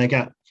pages, and they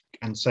get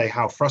and say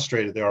how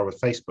frustrated they are with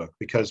Facebook,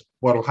 because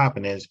what will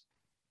happen is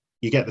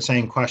you get the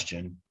same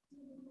question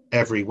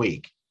every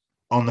week.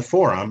 On the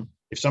forum,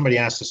 if somebody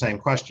asks the same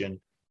question,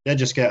 they'll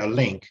just get a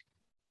link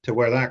to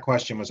where that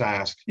question was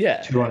asked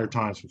 200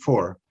 times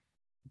before.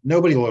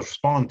 Nobody will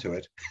respond to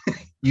it.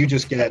 You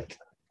just get,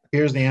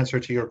 here's the answer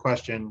to your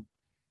question.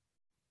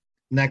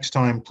 Next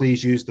time,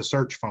 please use the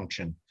search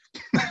function.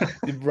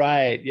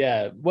 Right.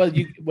 Yeah. Well,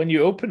 when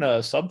you open a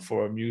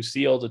subforum, you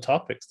see all the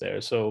topics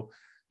there. So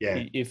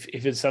if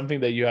it's something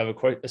that you have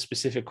a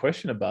specific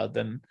question about,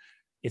 then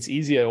it's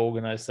easier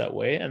organized that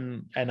way.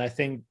 And I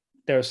think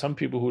there are some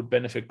people who would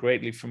benefit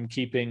greatly from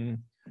keeping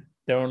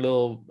their own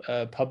little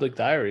public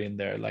diary in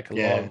there, like a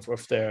log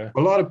of their.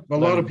 A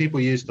lot of people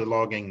use the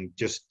logging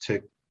just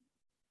to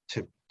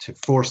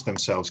force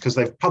themselves, because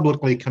they've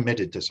publicly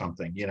committed to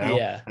something,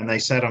 and they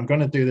said, I'm going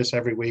to do this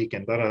every week,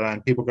 and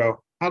and people go,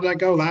 how'd that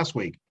go last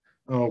week?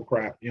 Oh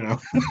crap, I got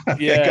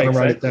to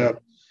write it down.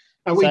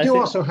 And we do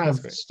also have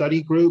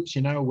study groups,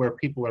 where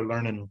people are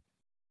learning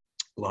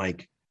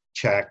like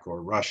Czech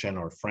or Russian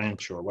or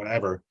French or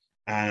whatever,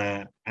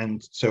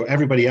 and so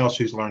everybody else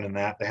who's learning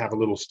that, they have a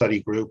little study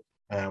group.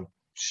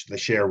 They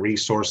share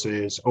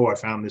resources. Oh, I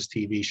found this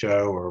TV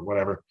show or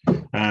whatever.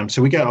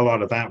 So we get a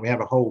lot of that. We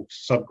have a whole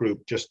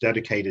subgroup just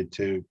dedicated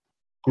to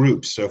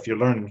groups. So if you're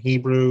learning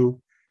Hebrew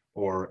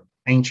or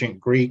ancient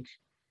Greek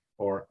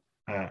or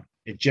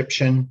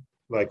Egyptian,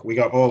 like we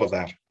got all of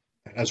that,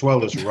 as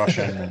well as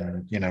Russian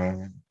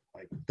and,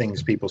 like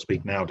things people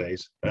speak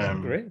nowadays.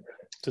 Great.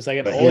 Just like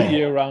an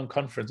all-year-round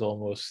conference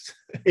almost.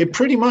 It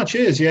pretty much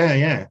is,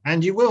 yeah.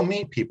 And you will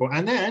meet people.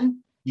 And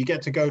then you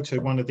get to go to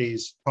one of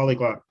these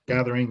polyglot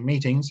gathering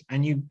meetings,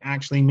 and you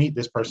actually meet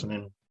this person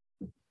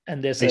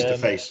in face to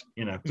face.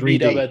 3D.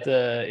 Meet up at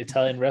the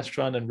Italian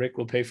restaurant, and Rick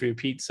will pay for your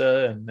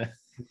pizza. And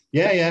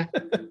yeah.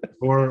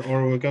 Or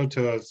we'll go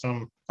to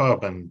some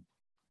pub and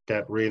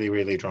get really,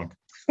 really drunk.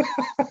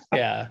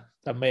 Yeah,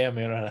 that may or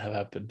may not have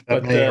happened.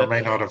 That may or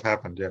may not have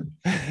happened. Yeah,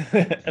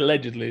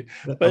 allegedly.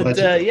 But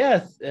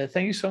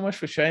thank you so much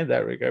for sharing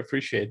that, Rick. I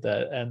appreciate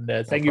that,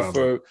 and thank you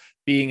for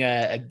being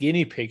a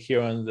guinea pig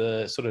here on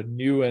the sort of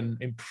new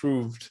and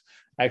improved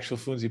Actual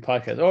Fluency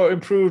podcast. Or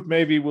improved,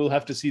 maybe we'll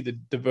have to see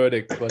the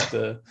verdict.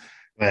 But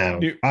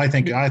I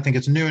think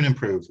it's new and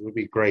improved. It would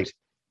be great.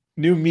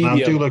 New medium.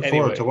 I do look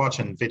forward to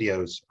watching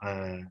videos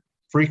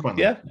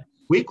frequently,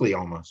 weekly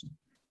almost.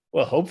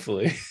 Well,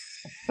 hopefully.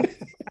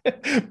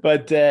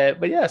 But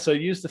yeah, so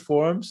use the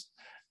forums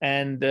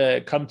and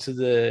come to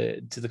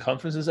the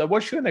conferences.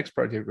 What's your next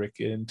project, Rick,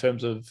 in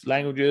terms of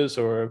languages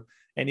or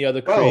any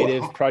other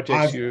creative Well, projects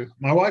I've you?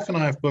 my wife and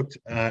I have booked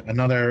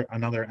another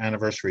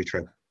anniversary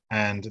trip,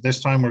 and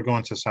this time we're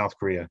going to South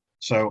Korea.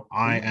 So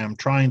I Ooh. am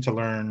trying to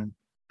learn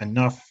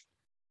enough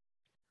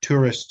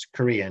tourist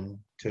Korean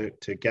to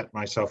get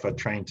myself a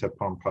train to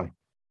Pompeii.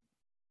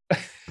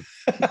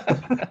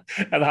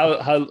 And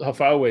how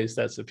far away is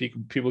that so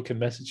people can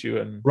message you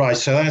and Right,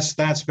 so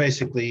that's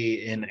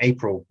basically in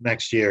April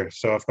next year.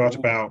 So I've got ooh,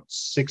 about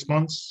 6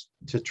 months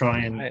to try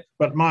and, right.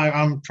 but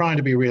I'm trying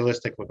to be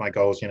realistic with my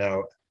goals.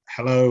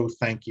 Hello,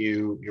 thank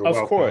you, you're Of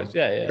course, welcome.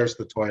 yeah, yeah. Here's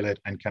the toilet,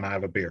 and can I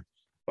have a beer?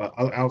 But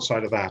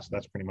outside of that,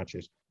 that's pretty much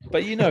it.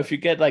 But if you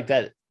get like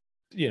that,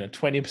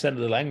 20% of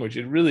the language,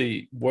 it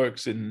really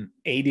works in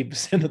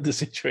 80% of the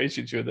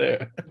situations you're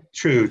there.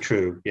 True,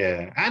 true,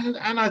 yeah,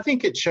 and I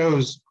think it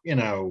shows,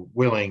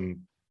 willing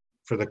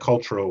for the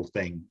cultural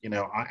thing.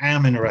 I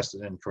am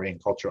interested in Korean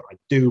culture. I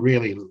do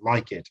really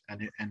like it,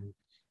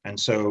 and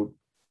so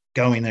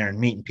going there and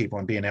meeting people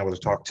and being able to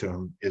talk to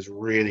them is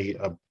really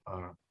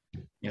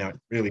it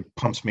really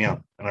pumps me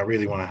up, and I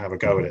really want to have a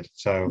go at it.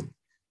 So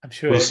I'm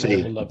sure we'll everyone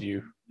see. will love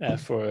you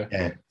for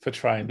Yeah, for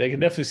trying. They can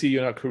definitely see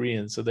you're not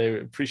Korean, so they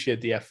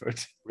appreciate the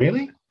effort.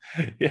 really.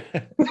 Yeah.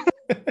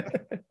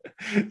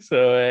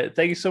 So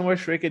thank you so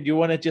much, Rick. And you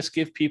want to just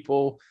give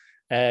people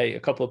a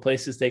couple of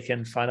places they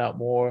can find out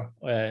more,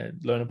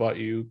 learn about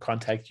you,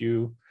 contact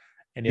you,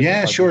 any other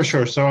Yeah, sure, projects?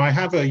 sure. So I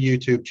have a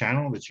YouTube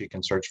channel that you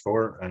can search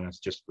for, and it's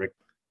just Rick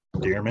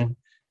Dearman.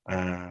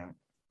 Uh,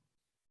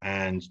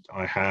 and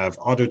I have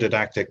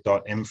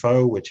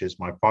autodidactic.info, which is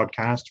my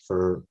podcast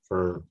for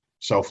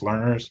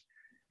self-learners.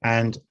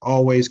 And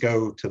always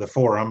go to the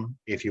forum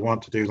if you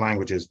want to do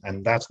languages.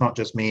 And that's not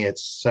just me,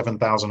 it's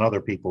 7,000 other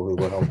people who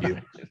will help you.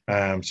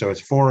 So it's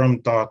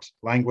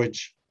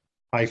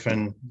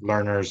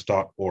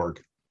forum.language-learners.org.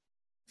 So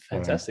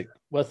Fantastic.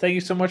 Well, thank you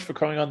so much for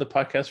coming on the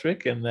podcast,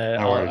 Rick, and no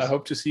I worries.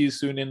 hope to see you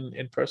soon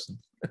in person.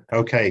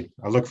 Okay,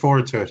 I look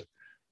forward to it.